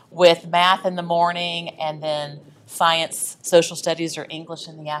opportunity with math in the morning and then science, social studies, or English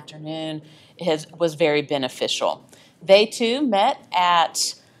in the afternoon was very beneficial. They too met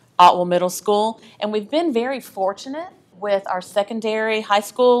at Otwell Middle School, and we've been very fortunate with our secondary high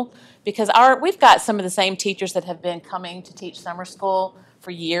school because we've got some of the same teachers that have been coming to teach summer school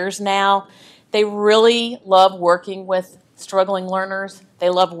for years now. They really love working with struggling learners. They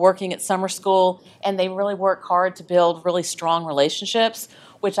love working at summer school, and they really work hard to build really strong relationships,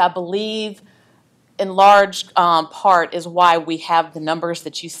 which I believe in large part is why we have the numbers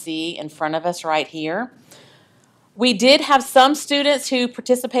that you see in front of us right here. We did have some students who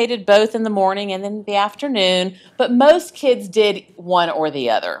participated both in the morning and in the afternoon, but most kids did one or the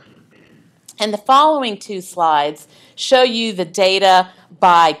other. And the following two slides show you the data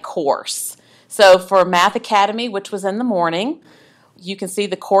by course. So for Math Academy, which was in the morning, you can see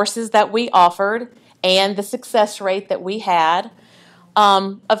the courses that we offered and the success rate that we had.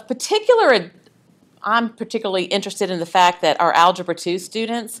 I'm particularly interested in the fact that our Algebra 2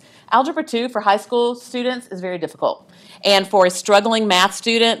 Algebra 2 for high school students is very difficult. And for a struggling math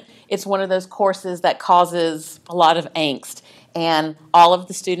student, it's one of those courses that causes a lot of angst. And all of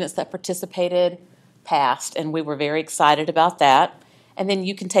the students that participated passed, and we were very excited about that. And then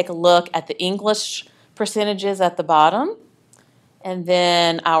you can take a look at the English percentages at the bottom, and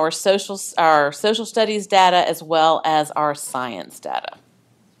then our social studies data as well as our science data.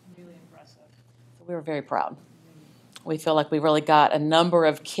 We were very proud. We feel like we really got a number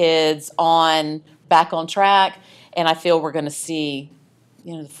of kids back on track, and I feel we're going to see,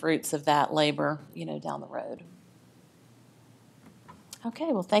 the fruits of that labor, down the road.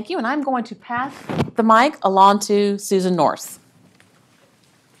 Okay, well, thank you, and I'm going to pass the mic along to Susan Norse.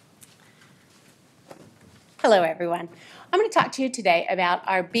 Hello, everyone. I'm going to talk to you today about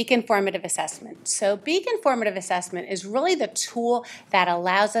our Beacon Formative Assessment. So Beacon Formative Assessment is really the tool that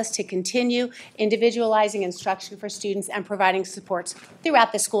allows us to continue individualizing instruction for students and providing supports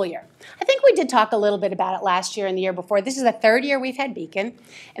throughout the school year. I think we did talk a little bit about it last year and the year before. This is the third year we've had Beacon.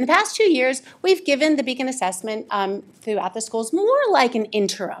 In the past 2 years, we've given the Beacon assessment throughout the schools more like an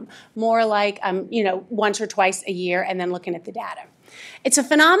interim, more like, once or twice a year and then looking at the data. It's a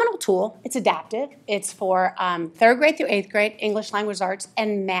phenomenal tool. It's adaptive. It's for 3rd grade through 8th grade, English, language arts,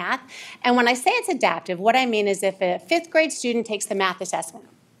 and math. And when I say it's adaptive, what I mean is if a 5th grade student takes the math assessment,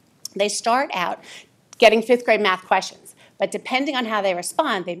 they start out getting 5th grade math questions. But depending on how they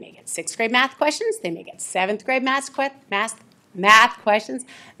respond, they may get 6th grade math questions, they may get 7th grade math questions,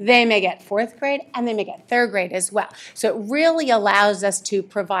 they may get 4th grade, and they may get 3rd grade as well. So it really allows us to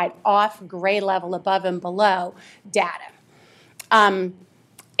provide off grade level, above and below data.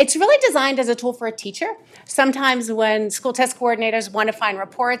 It's really designed as a tool for a teacher. Sometimes when school test coordinators want to find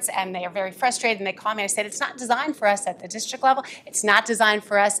reports and they are very frustrated and they call me and I said, it's not designed for us at the district level. It's not designed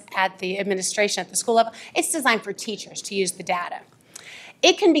for us at the administration at the school level. It's designed for teachers to use the data.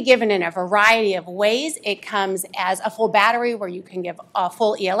 It can be given in a variety of ways. It comes as a full battery where you can give a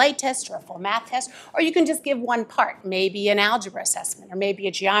full ELA test or a full math test, or you can just give one part, maybe an algebra assessment or maybe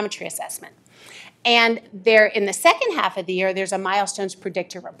a geometry assessment. And there, in the second half of the year, there's a milestones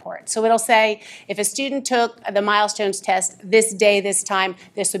predictor report. So it'll say if a student took the milestones test this day, this time,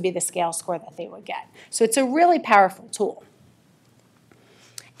 this would be the scale score that they would get. So it's a really powerful tool.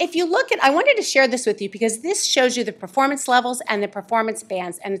 If you look at, I wanted to share this with you because this shows you the performance levels and the performance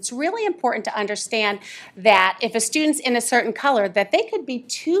bands. And it's really important to understand that if a student's in a certain color, that they could be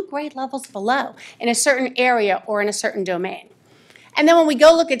 2 grade levels below in a certain area or in a certain domain. And then when we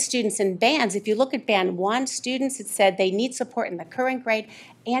go look at students in bands, if you look at band 1 students, it said they need support in the current grade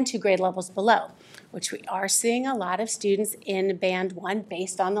and 2 grade levels below, which we are seeing a lot of students in band 1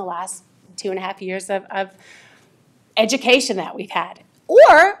 based on the last 2.5 years of education that we've had.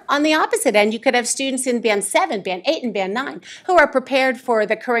 Or on the opposite end, you could have students in band 7, band 8, and band 9 who are prepared for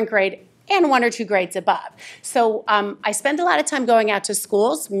the current grade and 1 or 2 grades above. So I spend a lot of time going out to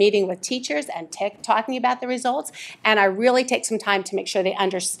schools, meeting with teachers and talking about the results, and I really take some time to make sure they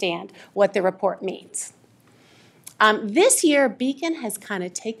understand what the report means. This year, Beacon has kind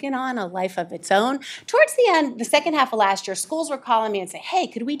of taken on a life of its own. Towards the end, the second half of last year, schools were calling me and saying, hey,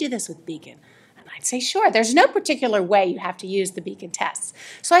 could we do this with Beacon? I'd say, sure. There's no particular way you have to use the Beacon tests.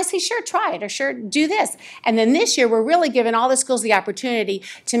 So I say, sure, try it, or sure, do this. And then this year, we're really giving all the schools the opportunity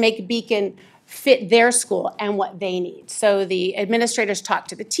to make Beacon fit their school and what they need. So the administrators talked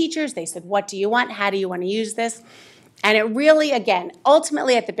to the teachers. They said, what do you want? How do you want to use this? And it really, again,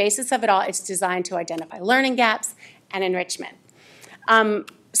 ultimately at the basis of it all, it's designed to identify learning gaps and enrichment. One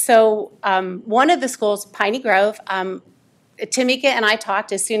of the schools, Piney Grove, Tamika and I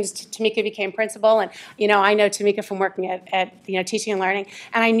talked as soon as Tamika became principal, and I know Tamika from working at teaching and learning,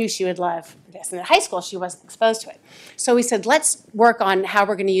 and I knew she would love this. And at high school, she wasn't exposed to it. So we said, let's work on how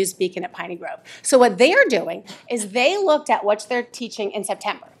we're going to use Beacon at Piney Grove. So what they are doing is they looked at what they're teaching in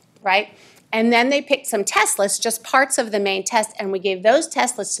September, right? And then they picked some test lists, just parts of the main test, and we gave those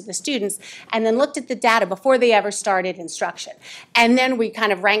test lists to the students and then looked at the data before they ever started instruction. And then we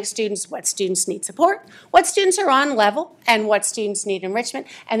kind of ranked students, what students need support, what students are on level, and what students need enrichment.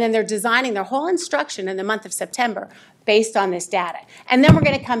 And then they're designing their whole instruction in the month of September based on this data. And then we're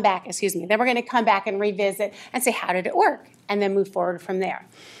going to come back, and revisit and say, how did it work? And then move forward from there.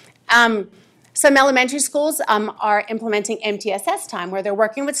 Some elementary schools are implementing MTSS time, where they're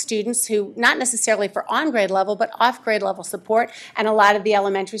working with students who, not necessarily for on-grade level, but off-grade level support, and a lot of the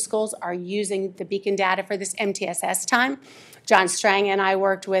elementary schools are using the Beacon data for this MTSS time. John Strang and I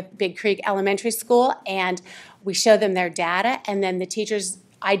worked with Big Creek Elementary School, and we showed them their data, and then the teachers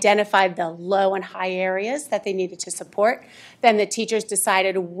identified the low and high areas that they needed to support. Then the teachers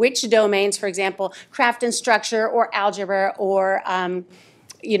decided which domains, for example, craft and structure or algebra or,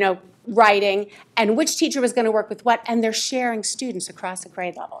 writing, and which teacher was going to work with what, and they're sharing students across a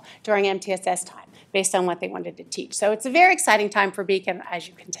grade level during MTSS time based on what they wanted to teach. So it's a very exciting time for Beacon. As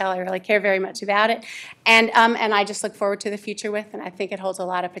you can tell, I really care very much about it, and I just look forward to the future with, and I think it holds a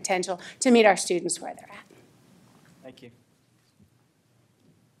lot of potential to meet our students where they're at. Thank you.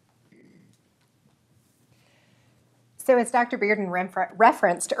 So as Dr. Bearden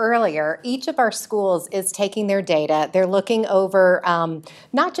referenced earlier, each of our schools is taking their data. They're looking over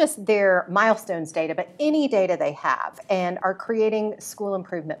not just their milestones data, but any data they have, and are creating school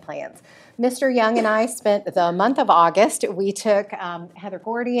improvement plans. Mr. Young and I spent the month of August. We took Heather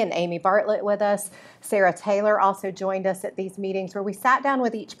Gordy and Amy Bartlett with us. Sarah Taylor also joined us at these meetings where we sat down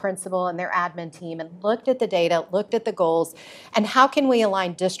with each principal and their admin team and looked at the data, looked at the goals, and how can we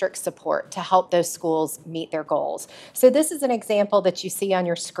align district support to help those schools meet their goals. So this is an example that you see on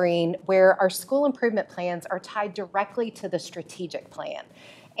your screen where our school improvement plans are tied directly to the strategic plan.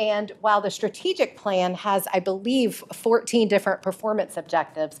 And while the strategic plan has, I believe, 14 different performance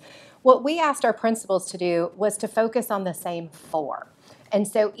objectives, what we asked our principals to do was to focus on the same 4. And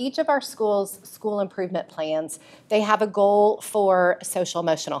so each of our schools' school improvement plans, they have a goal for social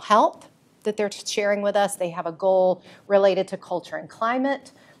emotional health that they're sharing with us. They have a goal related to culture and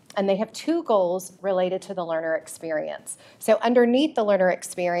climate, and they have 2 goals related to the learner experience. So underneath the learner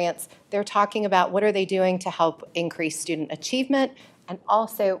experience, they're talking about what are they doing to help increase student achievement, and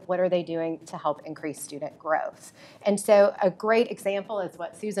also what are they doing to help increase student growth. And so a great example is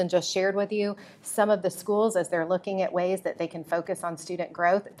what Susan just shared with you. Some of the schools, as they're looking at ways that they can focus on student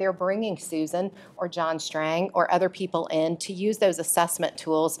growth, they're bringing Susan or John Strang or other people in to use those assessment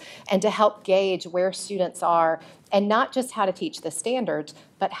tools and to help gauge where students are, and not just how to teach the standards,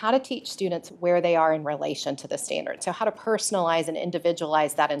 but how to teach students where they are in relation to the standards. So how to personalize and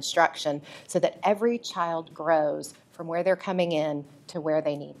individualize that instruction so that every child grows from where they're coming in to where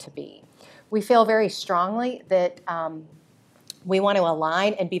they need to be. We feel very strongly that we want to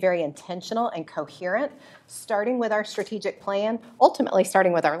align and be very intentional and coherent, starting with our strategic plan, ultimately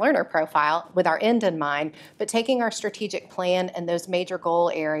starting with our learner profile, with our end in mind, but taking our strategic plan and those major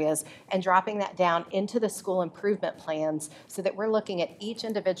goal areas and dropping that down into the school improvement plans so that we're looking at each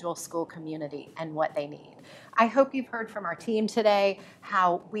individual school community and what they need. I hope you've heard from our team today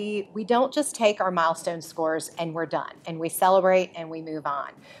how we don't just take our milestone scores and we're done, and we celebrate and we move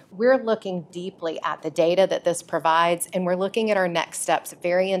on. We're looking deeply at the data that this provides, and we're looking at our next steps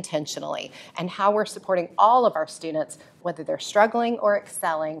very intentionally and how we're supporting all of our students, whether they're struggling or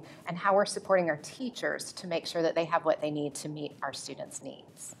excelling, and how we're supporting our teachers to make sure that they have what they need to meet our students'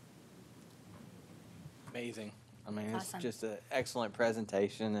 needs. Amazing. I mean, it's Awesome. just an excellent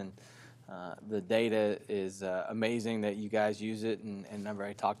presentation, and the data is amazing that you guys use it, and I've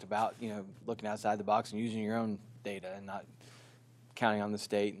already talked about, looking outside the box and using your own data and not counting on the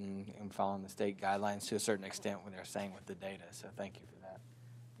state and following the state guidelines to a certain extent when they're saying with the data. So thank you for that.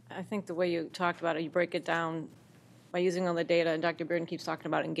 I think the way you talked about it, you break it down by using all the data, and Dr. Bearden keeps talking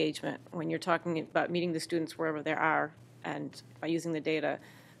about engagement. When you're talking about meeting the students wherever they are, and by using the data,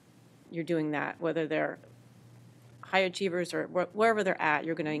 you're doing that, whether they're high achievers or wherever they're at,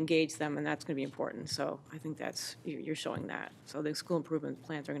 you're going to engage them, and that's going to be important. So I think you're showing that. So the school improvement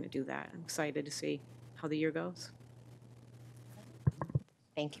plans are going to do that. I'm excited to see how the year goes.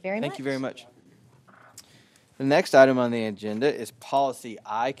 Thank you very much. Thank you very much. The next item on the agenda is policy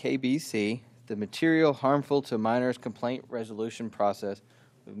IKBC, the material harmful to minors complaint resolution process,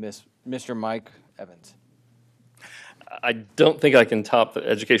 with Mr. Mike Evans. I don't think I can top the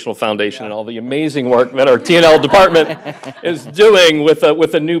Educational Foundation and all the amazing work that our T&L department is doing with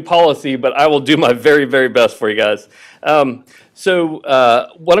a new policy, but I will do my very, very best for you guys. So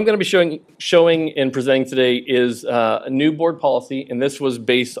what I'm going to be showing and presenting today is a new board policy, and this was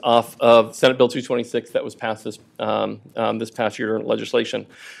based off of Senate Bill 226 that was passed this past year in legislation.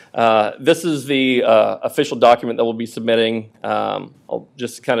 This is the official document that we'll be submitting. I'll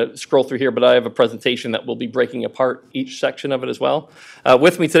just kind of scroll through here, but I have a presentation that will be breaking apart each section of it as well.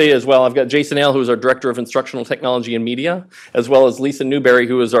 With me today as well, I've got Jason Ale, who is our Director of Instructional Technology and Media, as well as Lisa Newberry,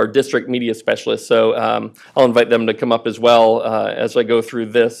 who is our District Media Specialist. So I'll invite them to come up as well as I go through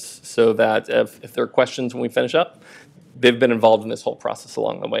this, so that if there are questions when we finish up, they've been involved in this whole process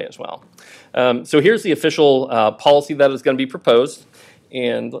along the way as well. So here's the official policy that is going to be proposed.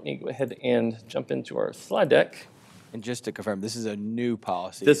 And let me go ahead and jump into our slide deck. And just to confirm, this is a new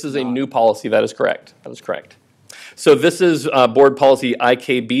policy. This is a new policy. That is correct. That is correct. So this is board policy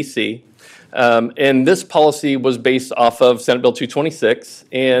IKBC. And this policy was based off of Senate Bill 226.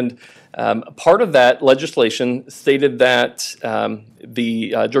 And part of that legislation stated that the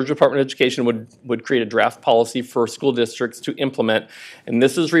Georgia Department of Education would create a draft policy for school districts to implement, and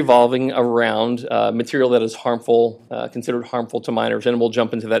this is revolving around material that is harmful, considered harmful to minors, and we'll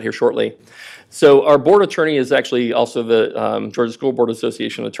jump into that here shortly. So our board attorney is actually also the Georgia School Board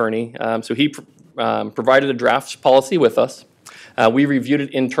Association attorney, so he provided a draft policy with us. We reviewed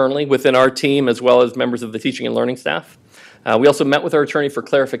it internally within our team as well as members of the teaching and learning staff. We also met with our attorney for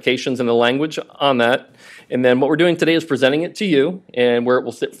clarifications in the language on that. And then what we're doing today is presenting it to you, and where it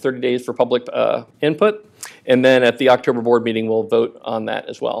will sit for 30 days for public input. And then at the October board meeting, we'll vote on that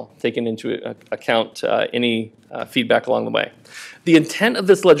as well, taking into account any feedback along the way. The intent of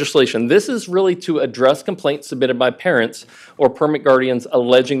this legislation, this is really to address complaints submitted by parents or permanent guardians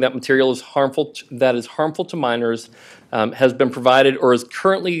alleging that material is harmful to minors, has been provided or is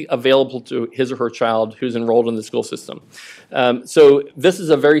currently available to his or her child who's enrolled in the school system. So this is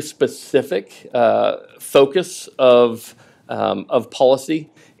a very specific focus of policy,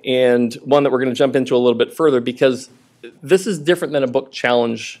 and one that we're going to jump into a little bit further, because this is different than a book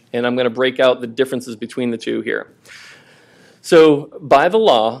challenge, and I'm going to break out the differences between the two here. So by the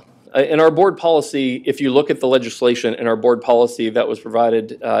law, in our board policy, if you look at the legislation in our board policy that was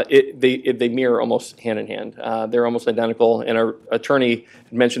provided, they mirror almost hand in hand. They're almost identical, and our attorney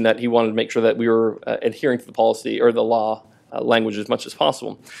mentioned that he wanted to make sure that we were adhering to the policy or the law language as much as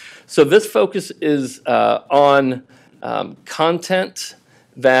possible. So this focus is on content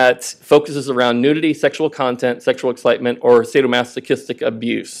that focuses around nudity, sexual content, sexual excitement, or sadomasochistic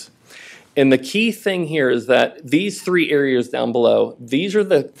abuse. And the key thing here is that these three areas down below, these are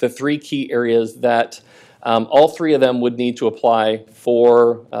the three key areas that all three of them would need to apply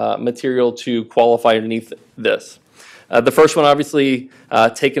for material to qualify underneath this. The first one, obviously,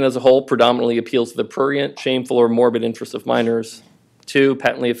 taken as a whole, predominantly appeals to the prurient, shameful, or morbid interests of minors. 2,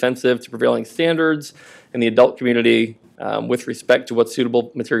 patently offensive to prevailing standards in the adult community with respect to what's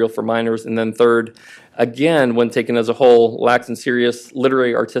suitable material for minors. And then 3rd, again, when taken as a whole, lacks in serious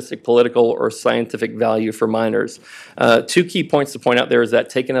literary, artistic, political, or scientific value for minors. 2 key points to point out there is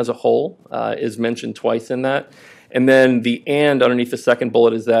that taken as a whole is mentioned twice in that. And then the "and" underneath the second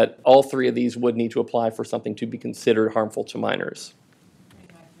bullet is that all three of these would need to apply for something to be considered harmful to minors.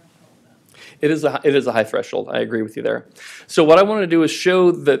 It is a high threshold. I agree with you there. So what I want to do is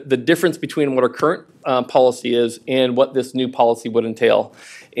show the difference between what our current policy is and what this new policy would entail.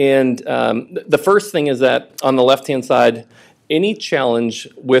 And the first thing is that on the left-hand side, any challenge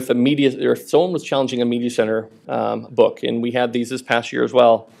with a media, or if someone was challenging a media center book, and we had these this past year as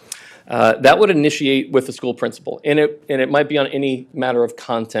well, that would initiate with the school principal, and it might be on any matter of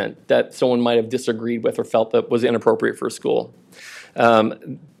content that someone might have disagreed with or felt that was inappropriate for a school.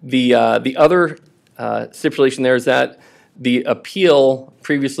 The other stipulation there is that the appeal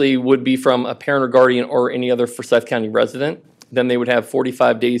previously would be from a parent or guardian or any other Forsyth County resident. Then they would have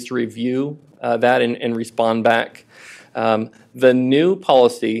 45 days to review that and respond back. The new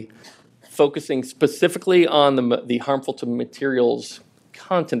policy, focusing specifically on the harmful to materials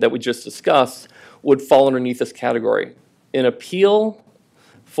content that we just discussed, would fall underneath this category. An appeal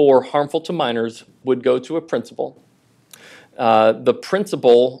for harmful to minors would go to a principal. The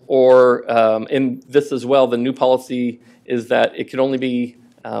principal, or in this as well, the new policy is that it can only be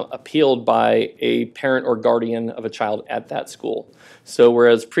appealed by a parent or guardian of a child at that school. So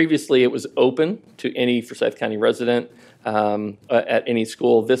whereas previously it was open to any Forsyth County resident at any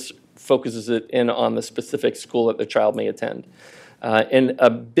school, this focuses it in on the specific school that the child may attend. And a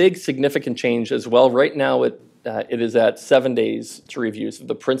big significant change as well, right now it is at 7 days to review. So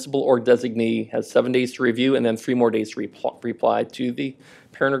the principal or designee has 7 days to review and then 3 more days to reply to the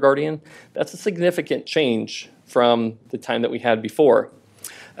parent or guardian. That's a significant change from the time that we had before.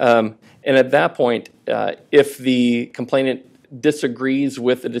 And at that point, if the complainant disagrees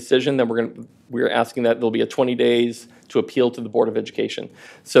with the decision, then we're asking that there'll be a 20 days to appeal to the Board of Education.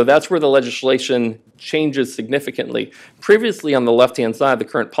 So that's where the legislation changes significantly. Previously, on the left-hand side, the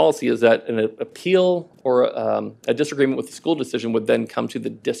current policy is that an appeal or a disagreement with the school decision would then come to the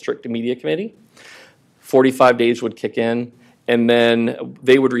district media committee. 45 days would kick in, and then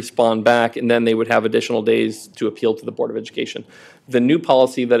they would respond back, and then they would have additional days to appeal to the Board of Education. The new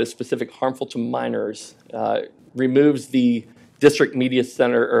policy that is specific harmful to minors removes the district media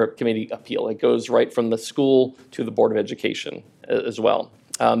center or committee appeal. It goes right from the school to the Board of Education as well.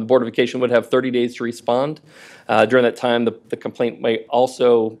 The Board of Education would have 30 days to respond. During that time, the complaint may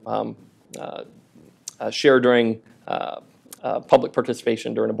also share during public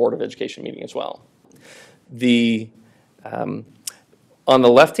participation during a Board of Education meeting as well. On the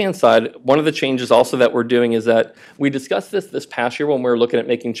left-hand side, one of the changes also that we're doing is that we discussed this past year when we were looking at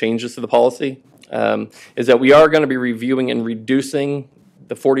making changes to the policy, is that we are going to be reviewing and reducing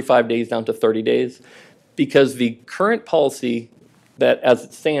the 45 days down to 30 days because the current policy that as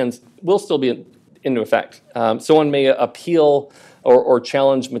it stands will still be into effect. Someone may appeal or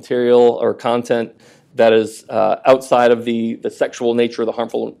challenge material or content that is outside of the sexual nature or the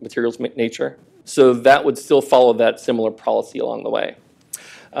harmful materials nature. So that would still follow that similar policy along the way.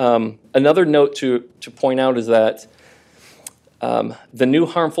 Another note to point out is that The new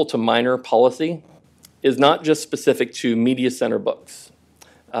harmful to minor policy is not just specific to media center books.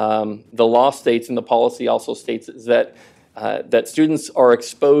 The law states, and the policy also states, is that that students are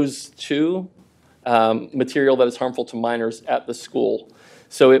exposed to material that is harmful to minors at the school.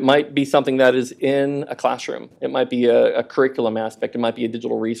 So it might be something that is in a classroom. It might be a curriculum aspect. It might be a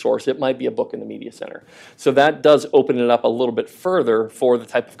digital resource. It might be a book in the media center. So that does open it up a little bit further for the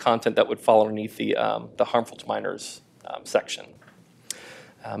type of content that would fall underneath the harmful to minors section.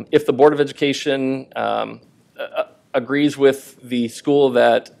 If the Board of Education agrees with the school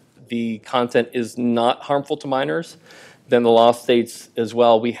that the content is not harmful to minors, then the law states as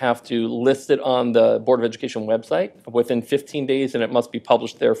well, we have to list it on the Board of Education website within 15 days, and it must be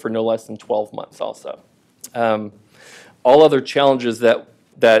published there for no less than 12 months also. All other challenges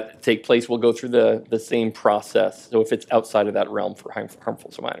that take place will go through the same process, so if it's outside of that realm for harmful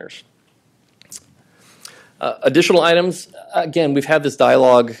to minors. Additional items, again, we've had this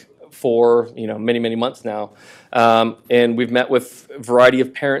dialogue for many, many months now, and we've met with a variety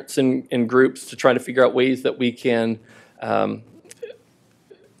of parents and groups to try to figure out ways that we can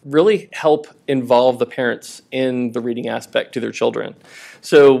really help involve the parents in the reading aspect to their children.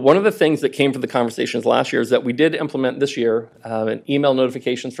 So one of the things that came from the conversations last year is that we did implement this year an email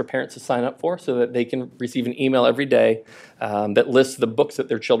notifications for parents to sign up for, so that they can receive an email every day that lists the books that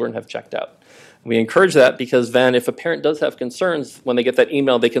their children have checked out. We encourage that because then if a parent does have concerns, when they get that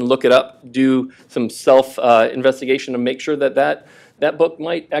email, they can look it up, do some self-investigation, and make sure that book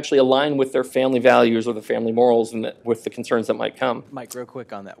might actually align with their family values or the family morals and with the concerns that might come. Mike, real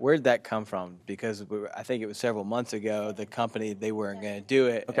quick on that. Where did that come from? Because I think it was several months ago, the company, they weren't going to do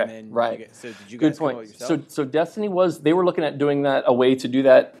it. Okay, and then right. So did you Good guys come up point. with yourself? So Destiny they were looking at doing that, a way to do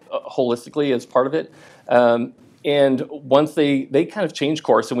that holistically as part of it. And once they kind of changed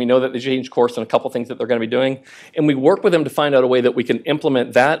course, and we know that they changed course on a couple things that they're going to be doing, and we work with them to find out a way that we can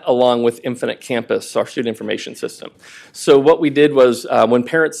implement that along with Infinite Campus, our student information system. So what we did was when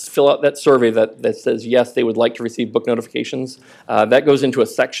parents fill out that survey that says yes, they would like to receive book notifications, that goes into a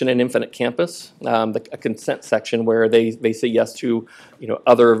section in Infinite Campus, a consent section where they say yes to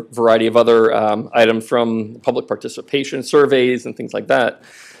other variety of other items from public participation surveys and things like that.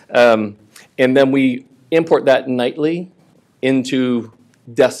 And then we import that nightly into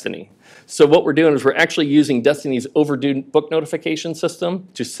Destiny. So what we're doing is we're actually using Destiny's overdue book notification system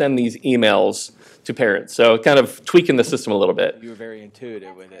to send these emails to parents. So kind of tweaking the system a little bit. You were very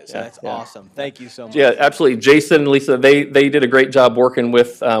intuitive with it, so Yeah, that's yeah. awesome. Thank you so much. Yeah, absolutely. Jason and Lisa, they did a great job working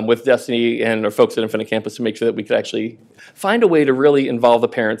with Destiny and our folks at Infinite Campus to make sure that we could actually find a way to really involve the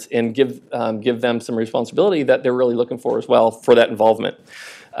parents and give them some responsibility that they're really looking for as well for that involvement.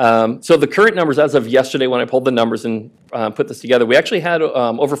 So the current numbers as of yesterday, when I pulled the numbers and put this together, we actually had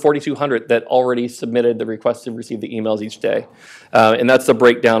over 4,200 that already submitted the request to receive the emails each day. And that's the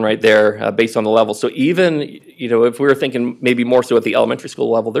breakdown right there based on the level. So even, if we were thinking maybe more so at the elementary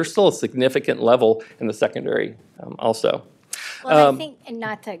school level, there's still a significant level in the secondary also. Well, I think, and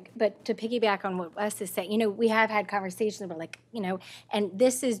but to piggyback on what Wes is saying, we have had conversations about and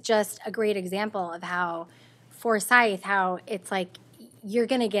this is just a great example of how Forsyth, how it's like, you're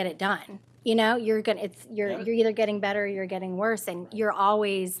going to get it done. You're either getting better or you're getting worse, and you're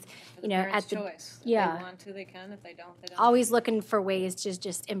always, at the choice. yeah. If they want to, they can. If they don't, they don't. Always looking for ways to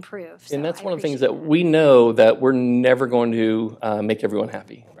just improve. And that's I one of the things appreciate that we know that we're never going to make everyone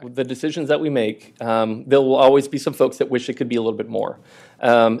happy. Right. The decisions that we make, there will always be some folks that wish it could be a little bit more.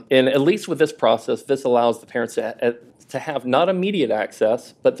 And at least with this process, this allows the parents to have not immediate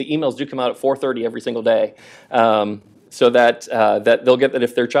access, but the emails do come out at 4:30 every single day. So that they'll get that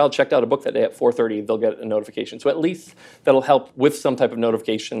if their child checked out a book that day at 4:30, they'll get a notification. So at least that'll help with some type of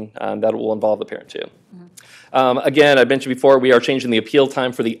notification that will involve the parent too. Mm-hmm. Again, I mentioned before, we are changing the appeal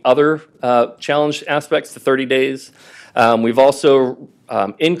time for the other challenge aspects to 30 days. We've also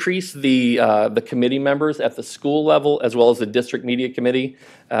increased the committee members at the school level as well as the district media committee.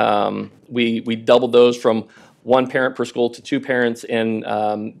 We doubled those from 1 parent per school to 2 parents, and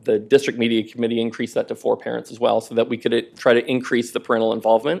the district media committee increased that to 4 parents as well, so that we could try to increase the parental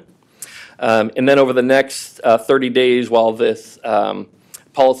involvement. And then over the next 30 days, while this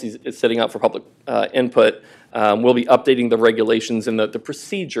policy is sitting out for public input, we'll be updating the regulations and the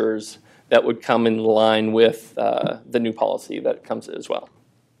procedures that would come in line with the new policy that comes as well.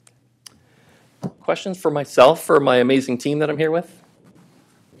 Questions for myself or my amazing team that I'm here with?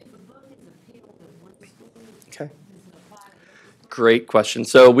 Great question.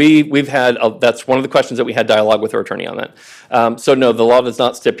 So we've had, that's one of the questions that we had dialogue with our attorney on that. So no, the law does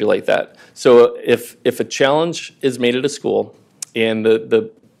not stipulate that. So if a challenge is made at a school and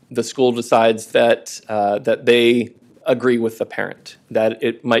the school decides that they agree with the parent that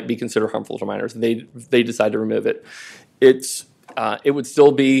it might be considered harmful to minors. They decide to remove it. It would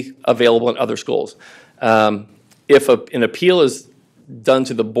still be available in other schools. If an appeal is done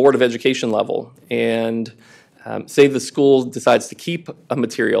to the Board of Education level, and say the school decides to keep a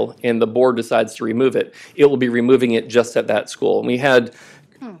material and the board decides to remove it, it will be removing it just at that school. And we had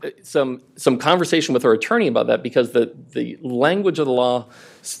some conversation with our attorney about that, because the language of the law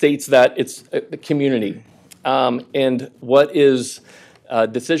states that it's a community. And what is a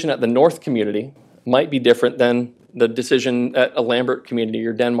decision at the North community might be different than the decision at a Lambert community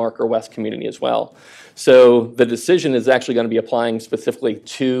or Denmark or West community as well. So the decision is actually going to be applying specifically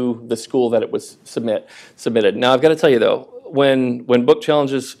to the school that it was submitted. Now, I've got to tell you, though, when book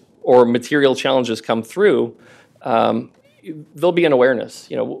challenges or material challenges come through, there'll be an awareness.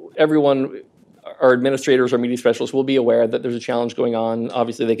 Everyone, our administrators, our media specialists will be aware that there's a challenge going on.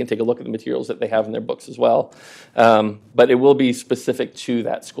 Obviously, they can take a look at the materials that they have in their books as well. But it will be specific to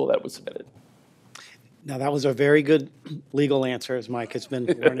that school that was submitted. Now, that was a very good legal answer, as Mike has been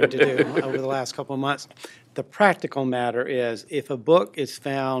learning to do over the last couple of months. The practical matter is, if a book is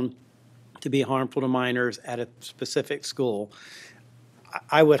found to be harmful to minors at a specific school,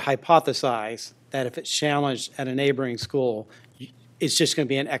 I would hypothesize that if it's challenged at a neighboring school, it's just going to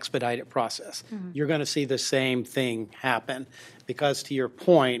be an expedited process. You're going to see the same thing happen, because to your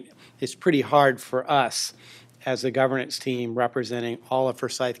point, it's pretty hard for us as a governance team representing all of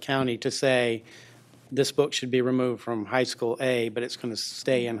Forsyth County to say, this book should be removed from high school A, but it's going to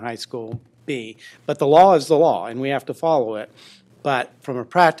stay in high school B. But the law is the law, and we have to follow it. But from a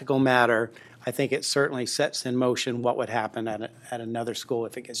practical matter, I think it certainly sets in motion what would happen at another school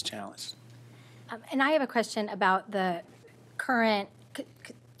if it gets challenged. And I have a question about the current,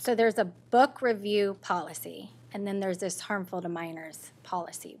 so there's a book review policy, and then there's this harmful to minors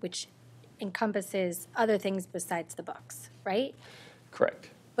policy, which encompasses other things besides the books, right? Correct.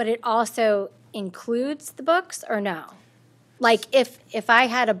 But it also includes the books, or no? Like if I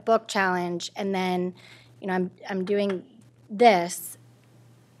had a book challenge and then, I'm doing this,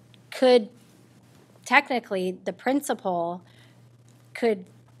 could technically the principal could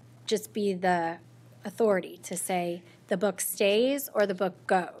just be the authority to say the book stays or the book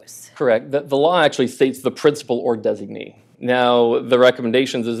goes? Correct. The law actually states the principal or designee. Now, the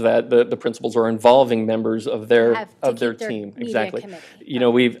recommendations is that the principals are involving members of their team. Exactly. Committee.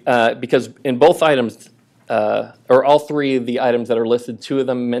 We've because in both items, or all three of the items that are listed, two of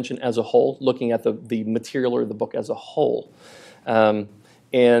them mention as a whole, looking at the material or the book as a whole. And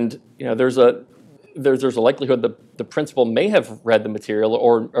there's a likelihood the principal may have read the material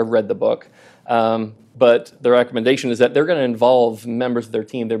or read the book. But the recommendation is that they're going to involve members of their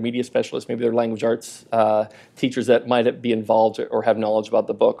team, their media specialists, maybe their language arts teachers that might be involved or have knowledge about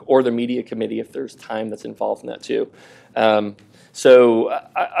the book, or the media committee if there's time that's involved in that too. So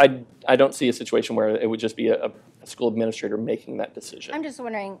I don't see a situation where it would just be a school administrator making that decision. I'm just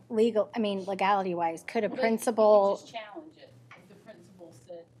wondering, legality-wise, could a principal, Just challenge it. If the principal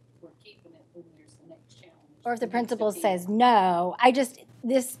said we're keeping it, then there's the next challenge. or if the principal says no,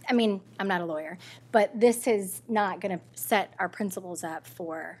 I'm not a lawyer, but this is not going to set our principals up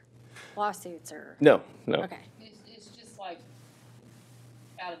for lawsuits or? No. Okay. It's just like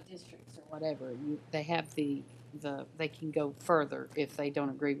out of districts or whatever. They have they can go further if they don't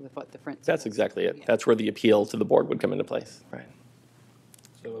agree with what the principal. That's exactly it. That's where the appeal to the board would come into place. Right.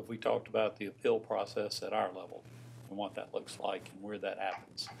 So if we talked about the appeal process at our level and what that looks like and where that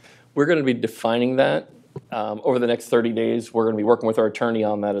happens. We're going to be defining that over the next 30 days. We're going to be working with our attorney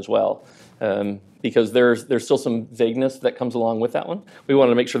on that as well, because there's still some vagueness that comes along with that one. We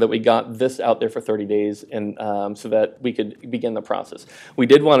wanted to make sure that we got this out there for 30 days and so that we could begin the process. We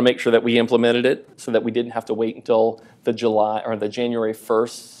did want to make sure that we implemented it so that we didn't have to wait until the January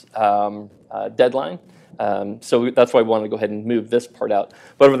 1st deadline. So that's why we wanted to go ahead and move this part out.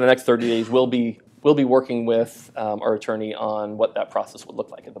 But over the next 30 days, we'll be working with our attorney on what that process would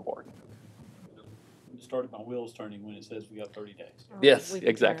look like at the board. Started my wheels turning when it says we got 30 days. Yes,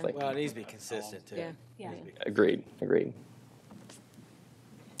 exactly. Well, it needs to be consistent too. Yeah. Agreed. All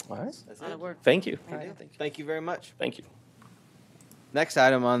right. That's it. Thank you. All right. Thank you very much. Thank you. Next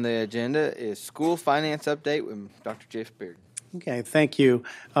item on the agenda is school finance update with Dr. Jeff Beard. Okay, thank you.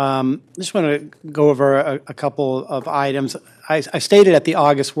 Just want to go over a couple of items. I stated at the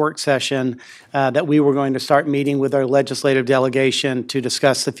August work session that we were going to start meeting with our legislative delegation to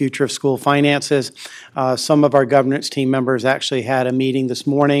discuss the future of school finances. Some of our governance team members actually had a meeting this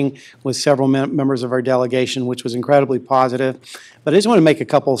morning with several members of our delegation, which was incredibly positive. But I just want to make a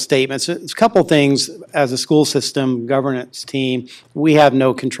couple of statements. It's a couple of things as a school system governance team we have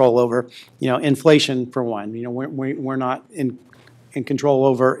no control over. Inflation for one. We're not in control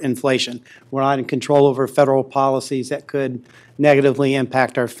over inflation. We're not in control over federal policies that could negatively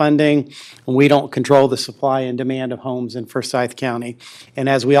impact our funding. And we don't control the supply and demand of homes in Forsyth County. And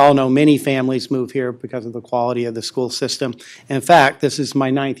as we all know, many families move here because of the quality of the school system. In fact, this is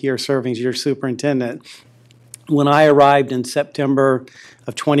my 9th year serving as your superintendent. When I arrived in September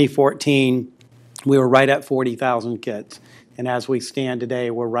of 2014, we were right at 40,000 kids. And as we stand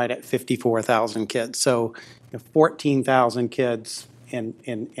today, we're right at 54,000 kids. So 14,000 kids in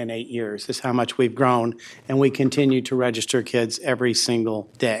 8 years is how much we've grown, and we continue to register kids every single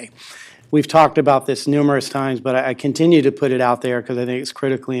day. We've talked about this numerous times, but I continue to put it out there because I think it's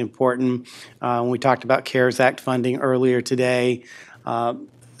critically important. We talked about CARES Act funding earlier today.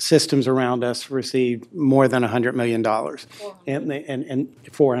 Systems around us received more than $100 million and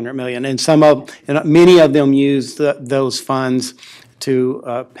 $400 million. And many of them use those funds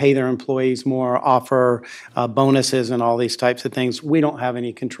to pay their employees more, offer bonuses and all these types of things. We don't have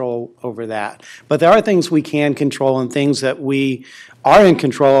any control over that. But there are things we can control and things that we are in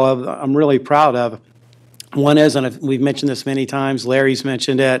control of, I'm really proud of. One is, and we've mentioned this many times, Larry's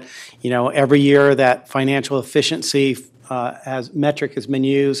mentioned it, every year that financial efficiency as metric has been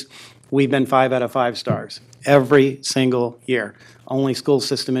used, we've been 5 out of 5 stars every single year. Only school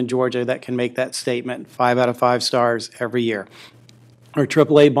system in Georgia that can make that statement, 5 out of 5 stars every year. Our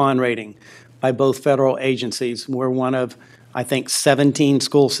AAA bond rating by both federal agencies. We're one of, I think, 17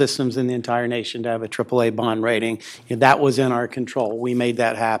 school systems in the entire nation to have a AAA bond rating. That was in our control. We made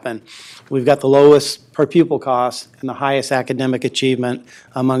that happen. We've got the lowest per pupil costs and the highest academic achievement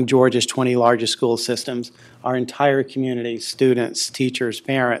among Georgia's 20 largest school systems. Our entire community, students, teachers,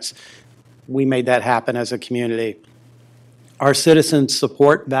 parents, we made that happen as a community. Our citizens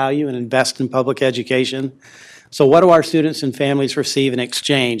support, value, and invest in public education. So what do our students and families receive in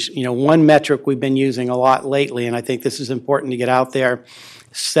exchange? One metric we've been using a lot lately, and I think this is important to get out there,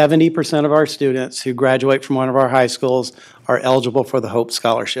 70% of our students who graduate from one of our high schools are eligible for the Hope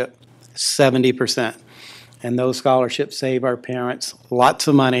Scholarship. 70%. And those scholarships save our parents lots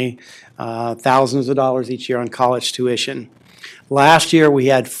of money, thousands of dollars each year on college tuition. Last year, we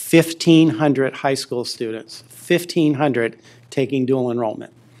had 1,500 high school students, 1,500 taking dual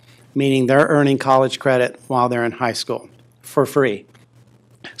enrollment, meaning they're earning college credit while they're in high school for free.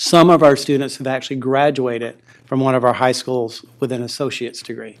 Some of our students have actually graduated from one of our high schools with an associate's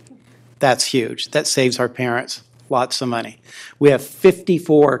degree. That's huge. That saves our parents lots of money. We have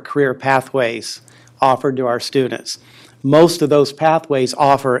 54 career pathways offered to our students. Most of those pathways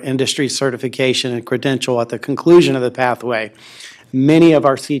offer industry certification and credential at the conclusion of the pathway. Many of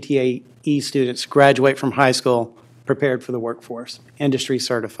our CTAE students graduate from high school prepared for the workforce, industry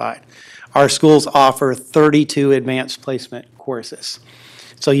certified. Our schools offer 32 advanced placement courses.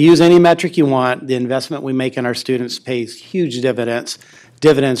 So use any metric you want. The investment we make in our students pays huge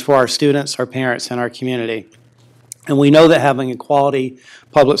dividends for our students, our parents, and our community. And we know that having a quality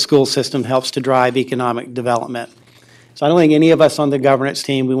public school system helps to drive economic development. So I don't think any of us on the governance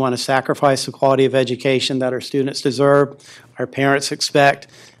team, we want to sacrifice the quality of education that our students deserve, our parents expect.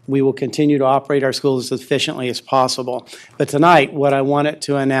 We will continue to operate our schools as efficiently as possible. But tonight, what I wanted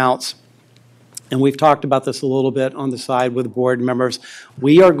to announce, and we've talked about this a little bit on the side with board members,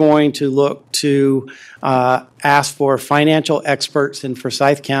 we are going to look to ask for financial experts in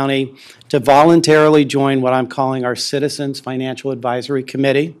Forsyth County to voluntarily join what I'm calling our Citizens Financial Advisory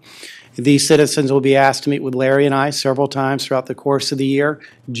Committee. These citizens will be asked to meet with Larry and I several times throughout the course of the year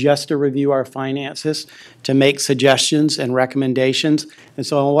just to review our finances, to make suggestions and recommendations. And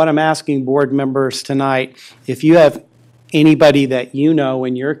so what I'm asking board members tonight, if you have anybody that you know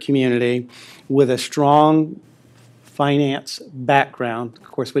in your community with a strong finance background,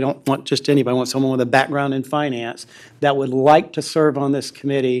 of course we don't want just anybody, we want someone with a background in finance that would like to serve on this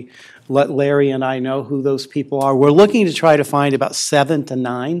committee, let Larry and I know who those people are. We're looking to try to find about 7 to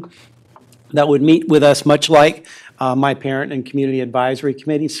 9 that would meet with us, much like my parent and community advisory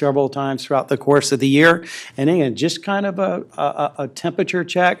committee several times throughout the course of the year. And again, just kind of a temperature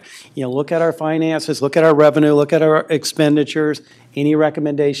check, look at our finances, look at our revenue, look at our expenditures, any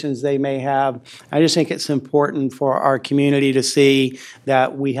recommendations they may have. I just think it's important for our community to see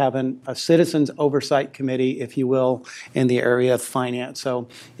that we have a citizens oversight committee, if you will, in the area of finance. So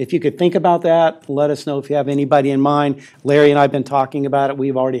if you could think about that, let us know if you have anybody in mind. Larry and I have been talking about it.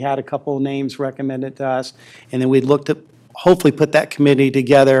 We've already had a couple of names recommended to us, and then we'd look to hopefully put that committee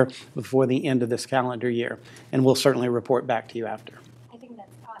together before the end of this calendar year, and we'll certainly report back to you after. I think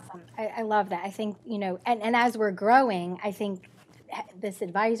that's awesome. I love that. I think, and as we're growing, I think this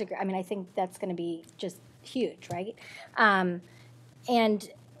advisory, I think that's going to be just huge, right?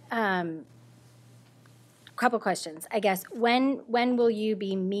 Couple questions, I guess. When will you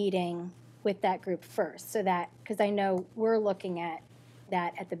be meeting with that group first? So that, because I know we're looking at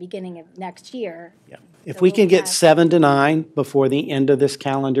that at the beginning of next year. Yeah. If we can get 7 to 9 before the end of this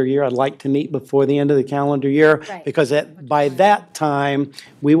calendar year, I'd like to meet before the end of the calendar year. Right. Because by that time,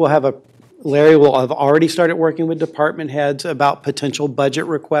 we will have Larry will have already started working with department heads about potential budget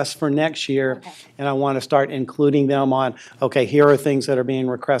requests for next year. Okay. And I want to start including them on, okay, here are things that are being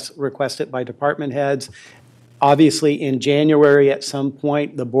requested by department heads. Obviously, in January at some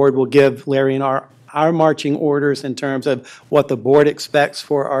point, the board will give Larry and our marching orders in terms of what the board expects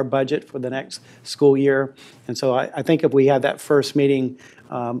for our budget for the next school year. And so I think if we had that first meeting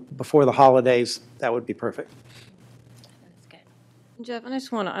before the holidays, that would be perfect. Jeff, and I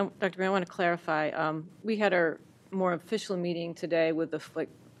just want to, Dr. Green, I want to clarify. We had our more official meeting today with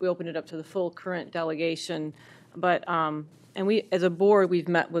we opened it up to the full current delegation, but, and we, as a board, we've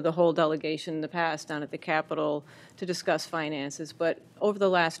met with the whole delegation in the past down at the Capitol to discuss finances. But over the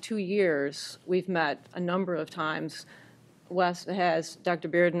last 2 years, we've met a number of times. Wes has, Dr.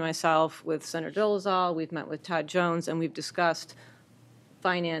 Beard and myself, with Senator Dolezal, we've met with Todd Jones, and we've discussed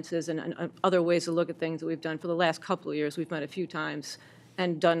finances and other ways to look at things that we've done for the last couple of years. We've met a few times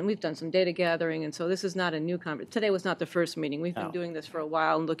and we've done some data gathering, and so this is not a new conference. Today was not the first meeting. We've been doing this for a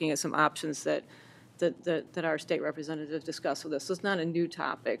while and looking at some options that our state representatives discussed with us. So it's not a new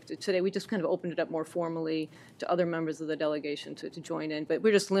topic. Today we just kind of opened it up more formally to other members of the delegation to join in, but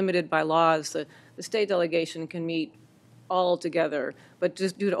we're just limited by laws. The state delegation can meet all together, but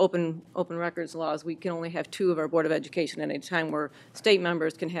just due to open records laws, we can only have 2 of our Board of Education at a time, where state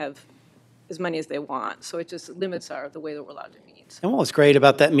members can have as many as they want. So it just limits the way that we're allowed to meet. And what was great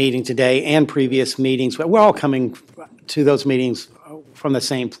about that meeting today and previous meetings, we're all coming to those meetings from the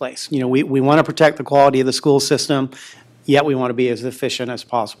same place. We want to protect the quality of the school system, yet we want to be as efficient as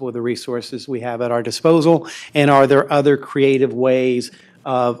possible with the resources we have at our disposal. And are there other creative ways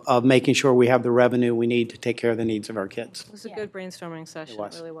of making sure we have the revenue we need to take care of the needs of our kids? It was a good brainstorming session.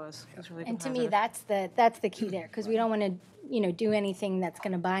 It really was. It was really And to positive. me, that's the key there, because we don't want to do anything that's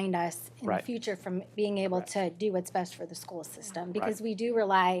going to bind us in the future from being able to do what's best for the school system, because we do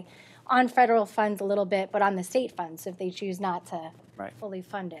rely on federal funds a little bit, but on the state funds if they choose not to fully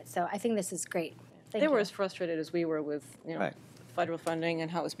fund it. So I think this is great. They were as frustrated as we were with federal funding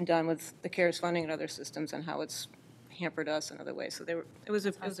and how it's been done with the CARES funding and other systems, and how it's hampered us in other ways. So it was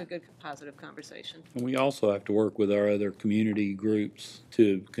a good, positive conversation. And we also have to work with our other community groups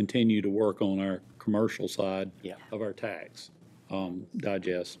to continue to work on our commercial side of our tax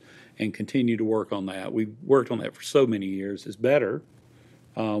digest, and continue to work on that. We've worked on that for so many years. It's better.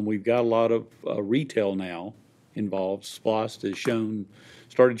 We've got a lot of retail now involved. SPLOST has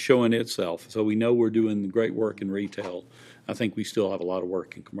started showing itself. So we know we're doing great work in retail. I think we still have a lot of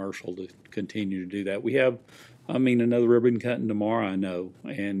work in commercial to continue to do that. We have, another ribbon cutting tomorrow, I know,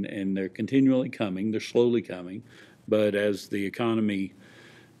 and they're continually coming. They're slowly coming. But as the economy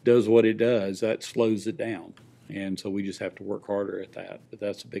does what it does, that slows it down. And so we just have to work harder at that. But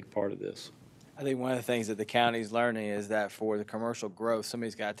that's a big part of this. I think one of the things that the county's learning is that for the commercial growth,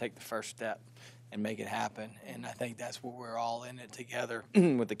 somebody's got to take the first step and make it happen. And I think that's where we're all in it together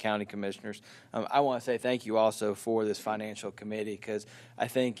with the county commissioners. I want to say thank you also for this financial committee, because I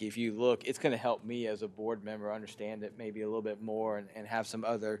think if you look, it's going to help me as a board member understand it maybe a little bit more and have some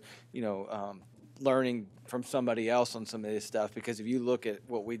other, learning from somebody else on some of this stuff. Because if you look at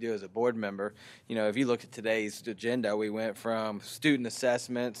what we do as a board member, if you look at today's agenda, we went from student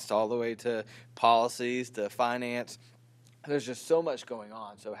assessments all the way to policies to finance. There's just so much going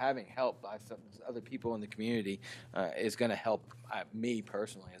on. So having help by some other people in the community is going to help me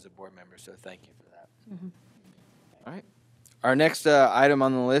personally as a board member. So thank you for that. Mm-hmm. All right. Our next item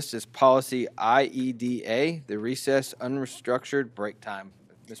on the list is policy IEDA, the recess unrestructured break time.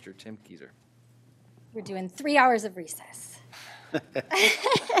 Mr. Tim Kieser. We're doing 3 hours of recess.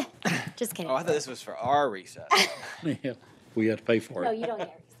 Just kidding. Oh, I thought this was for our recess. Yeah, we got to pay for No, it. you don't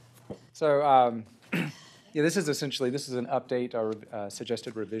get it. So, yeah, this is an update or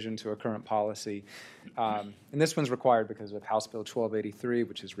suggested revision to a current policy. And this one's required because of House Bill 1283,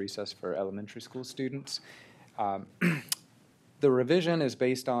 which is recess for elementary school students. The revision is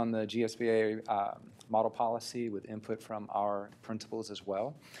based on the GSBA model policy with input from our principals as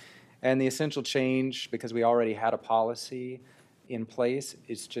well. And the essential change, because we already had a policy in place,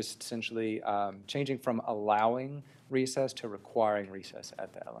 is just essentially changing from allowing recess to requiring recess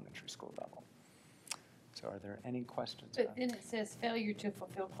at the elementary school level. So are there any questions? But then it says failure to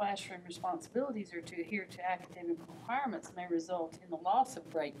fulfill classroom responsibilities or to adhere to academic requirements may result in the loss of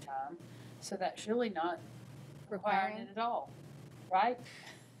break time. So that's really not requiring it at all, right?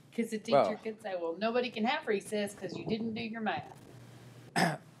 Because the teacher Well- could say, well, nobody can have recess because you didn't do your math.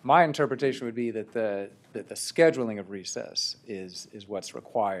 My interpretation would be that the scheduling of recess is what's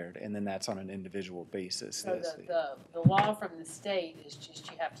required, and then that's on an individual basis. So the law from the state is just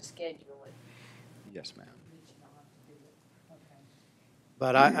you have to schedule it. Yes, ma'am.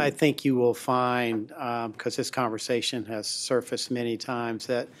 But I think you will find, because this conversation has surfaced many times,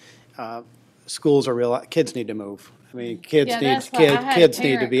 that schools are kids need to move. I mean, kids Yeah, need that's why I had a kids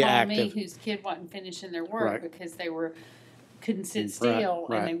need to parent be call active. me whose kid wasn't finishing their work Right. because they couldn't sit Right, still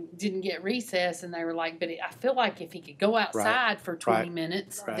right. and they didn't get recess, and they were like, but I feel like if he could go outside for 20 right,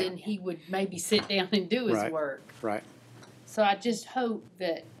 minutes, right. then he would maybe sit down and do his Right. work. Right. So I just hope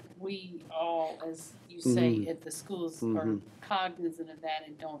that we all, as you say, Mhm. at the schools are Mhm. cognizant of that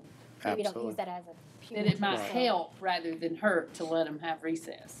and don't, Maybe don't Absolutely. use that as a. that it might Right. help rather than hurt to let them have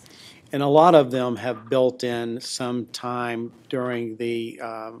recess. And a lot of them have built in some time during the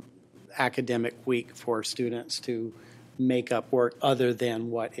academic week for students to make up work other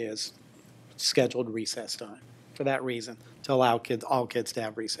than what is scheduled recess time, for that reason, to allow all kids to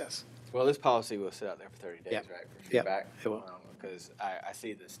have recess. Well, this policy will sit out there for 30 days, Yep. right, for Yep, feedback? it will. Because I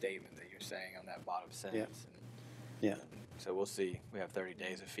see the statement that you're saying on that bottom sentence. Yeah. So we'll see. We have 30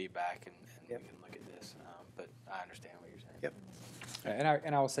 days of feedback, and Yep. we can look at this. But I understand what you're saying. Yep.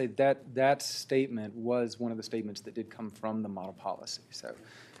 And I will say that statement was one of the statements that did come from the model policy. So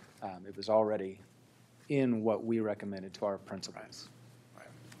it was already in what we recommended to our principals.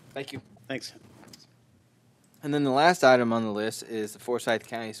 Thank you. Thanks. And then the last item on the list is the Forsyth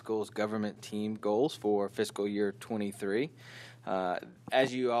County Schools government team goals for fiscal year 23.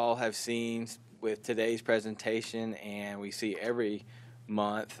 As you all have seen with today's presentation, and we see every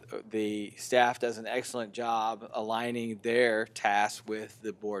month, the staff does an excellent job aligning their tasks with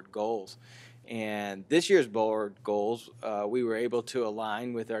the board goals. And this year's board goals, we were able to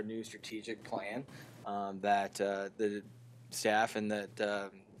align with our new strategic plan that the staff and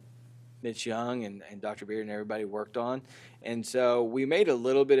that Mitch Young and Dr. Beard and everybody worked on. And so we made a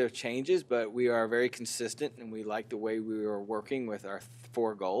little bit of changes, but we are very consistent, and we like the way we were working with our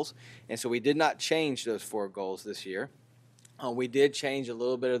 4 goals. And so we did not change those 4 goals this year. We did change a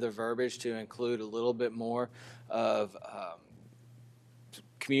little bit of the verbiage to include a little bit more of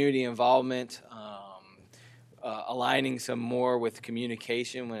community involvement, aligning some more with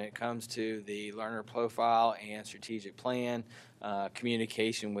communication when it comes to the learner profile and strategic plan,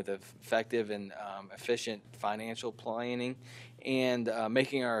 communication with effective and efficient financial planning, and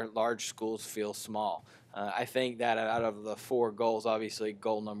making our large schools feel small. I think that out of the 4 goals, obviously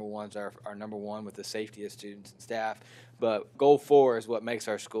goal number 1 is our number 1 with the safety of students and staff, but goal 4 is what makes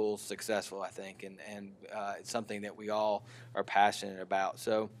our schools successful, I think, and it's something that we all are passionate about.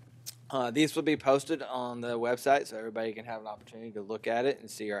 So these will be posted on the website so everybody can have an opportunity to look at it and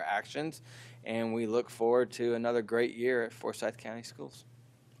see our actions, and we look forward to another great year at Forsyth County Schools.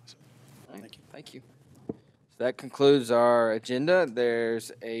 Thank you. Thank you. So that concludes our agenda.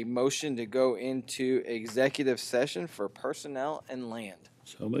 There's a motion to go into executive session for personnel and land.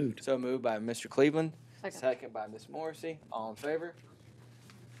 So moved. So moved by Mr. Cleveland. Second. Second by Ms. Morrissey. All in favor?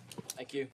 Thank you.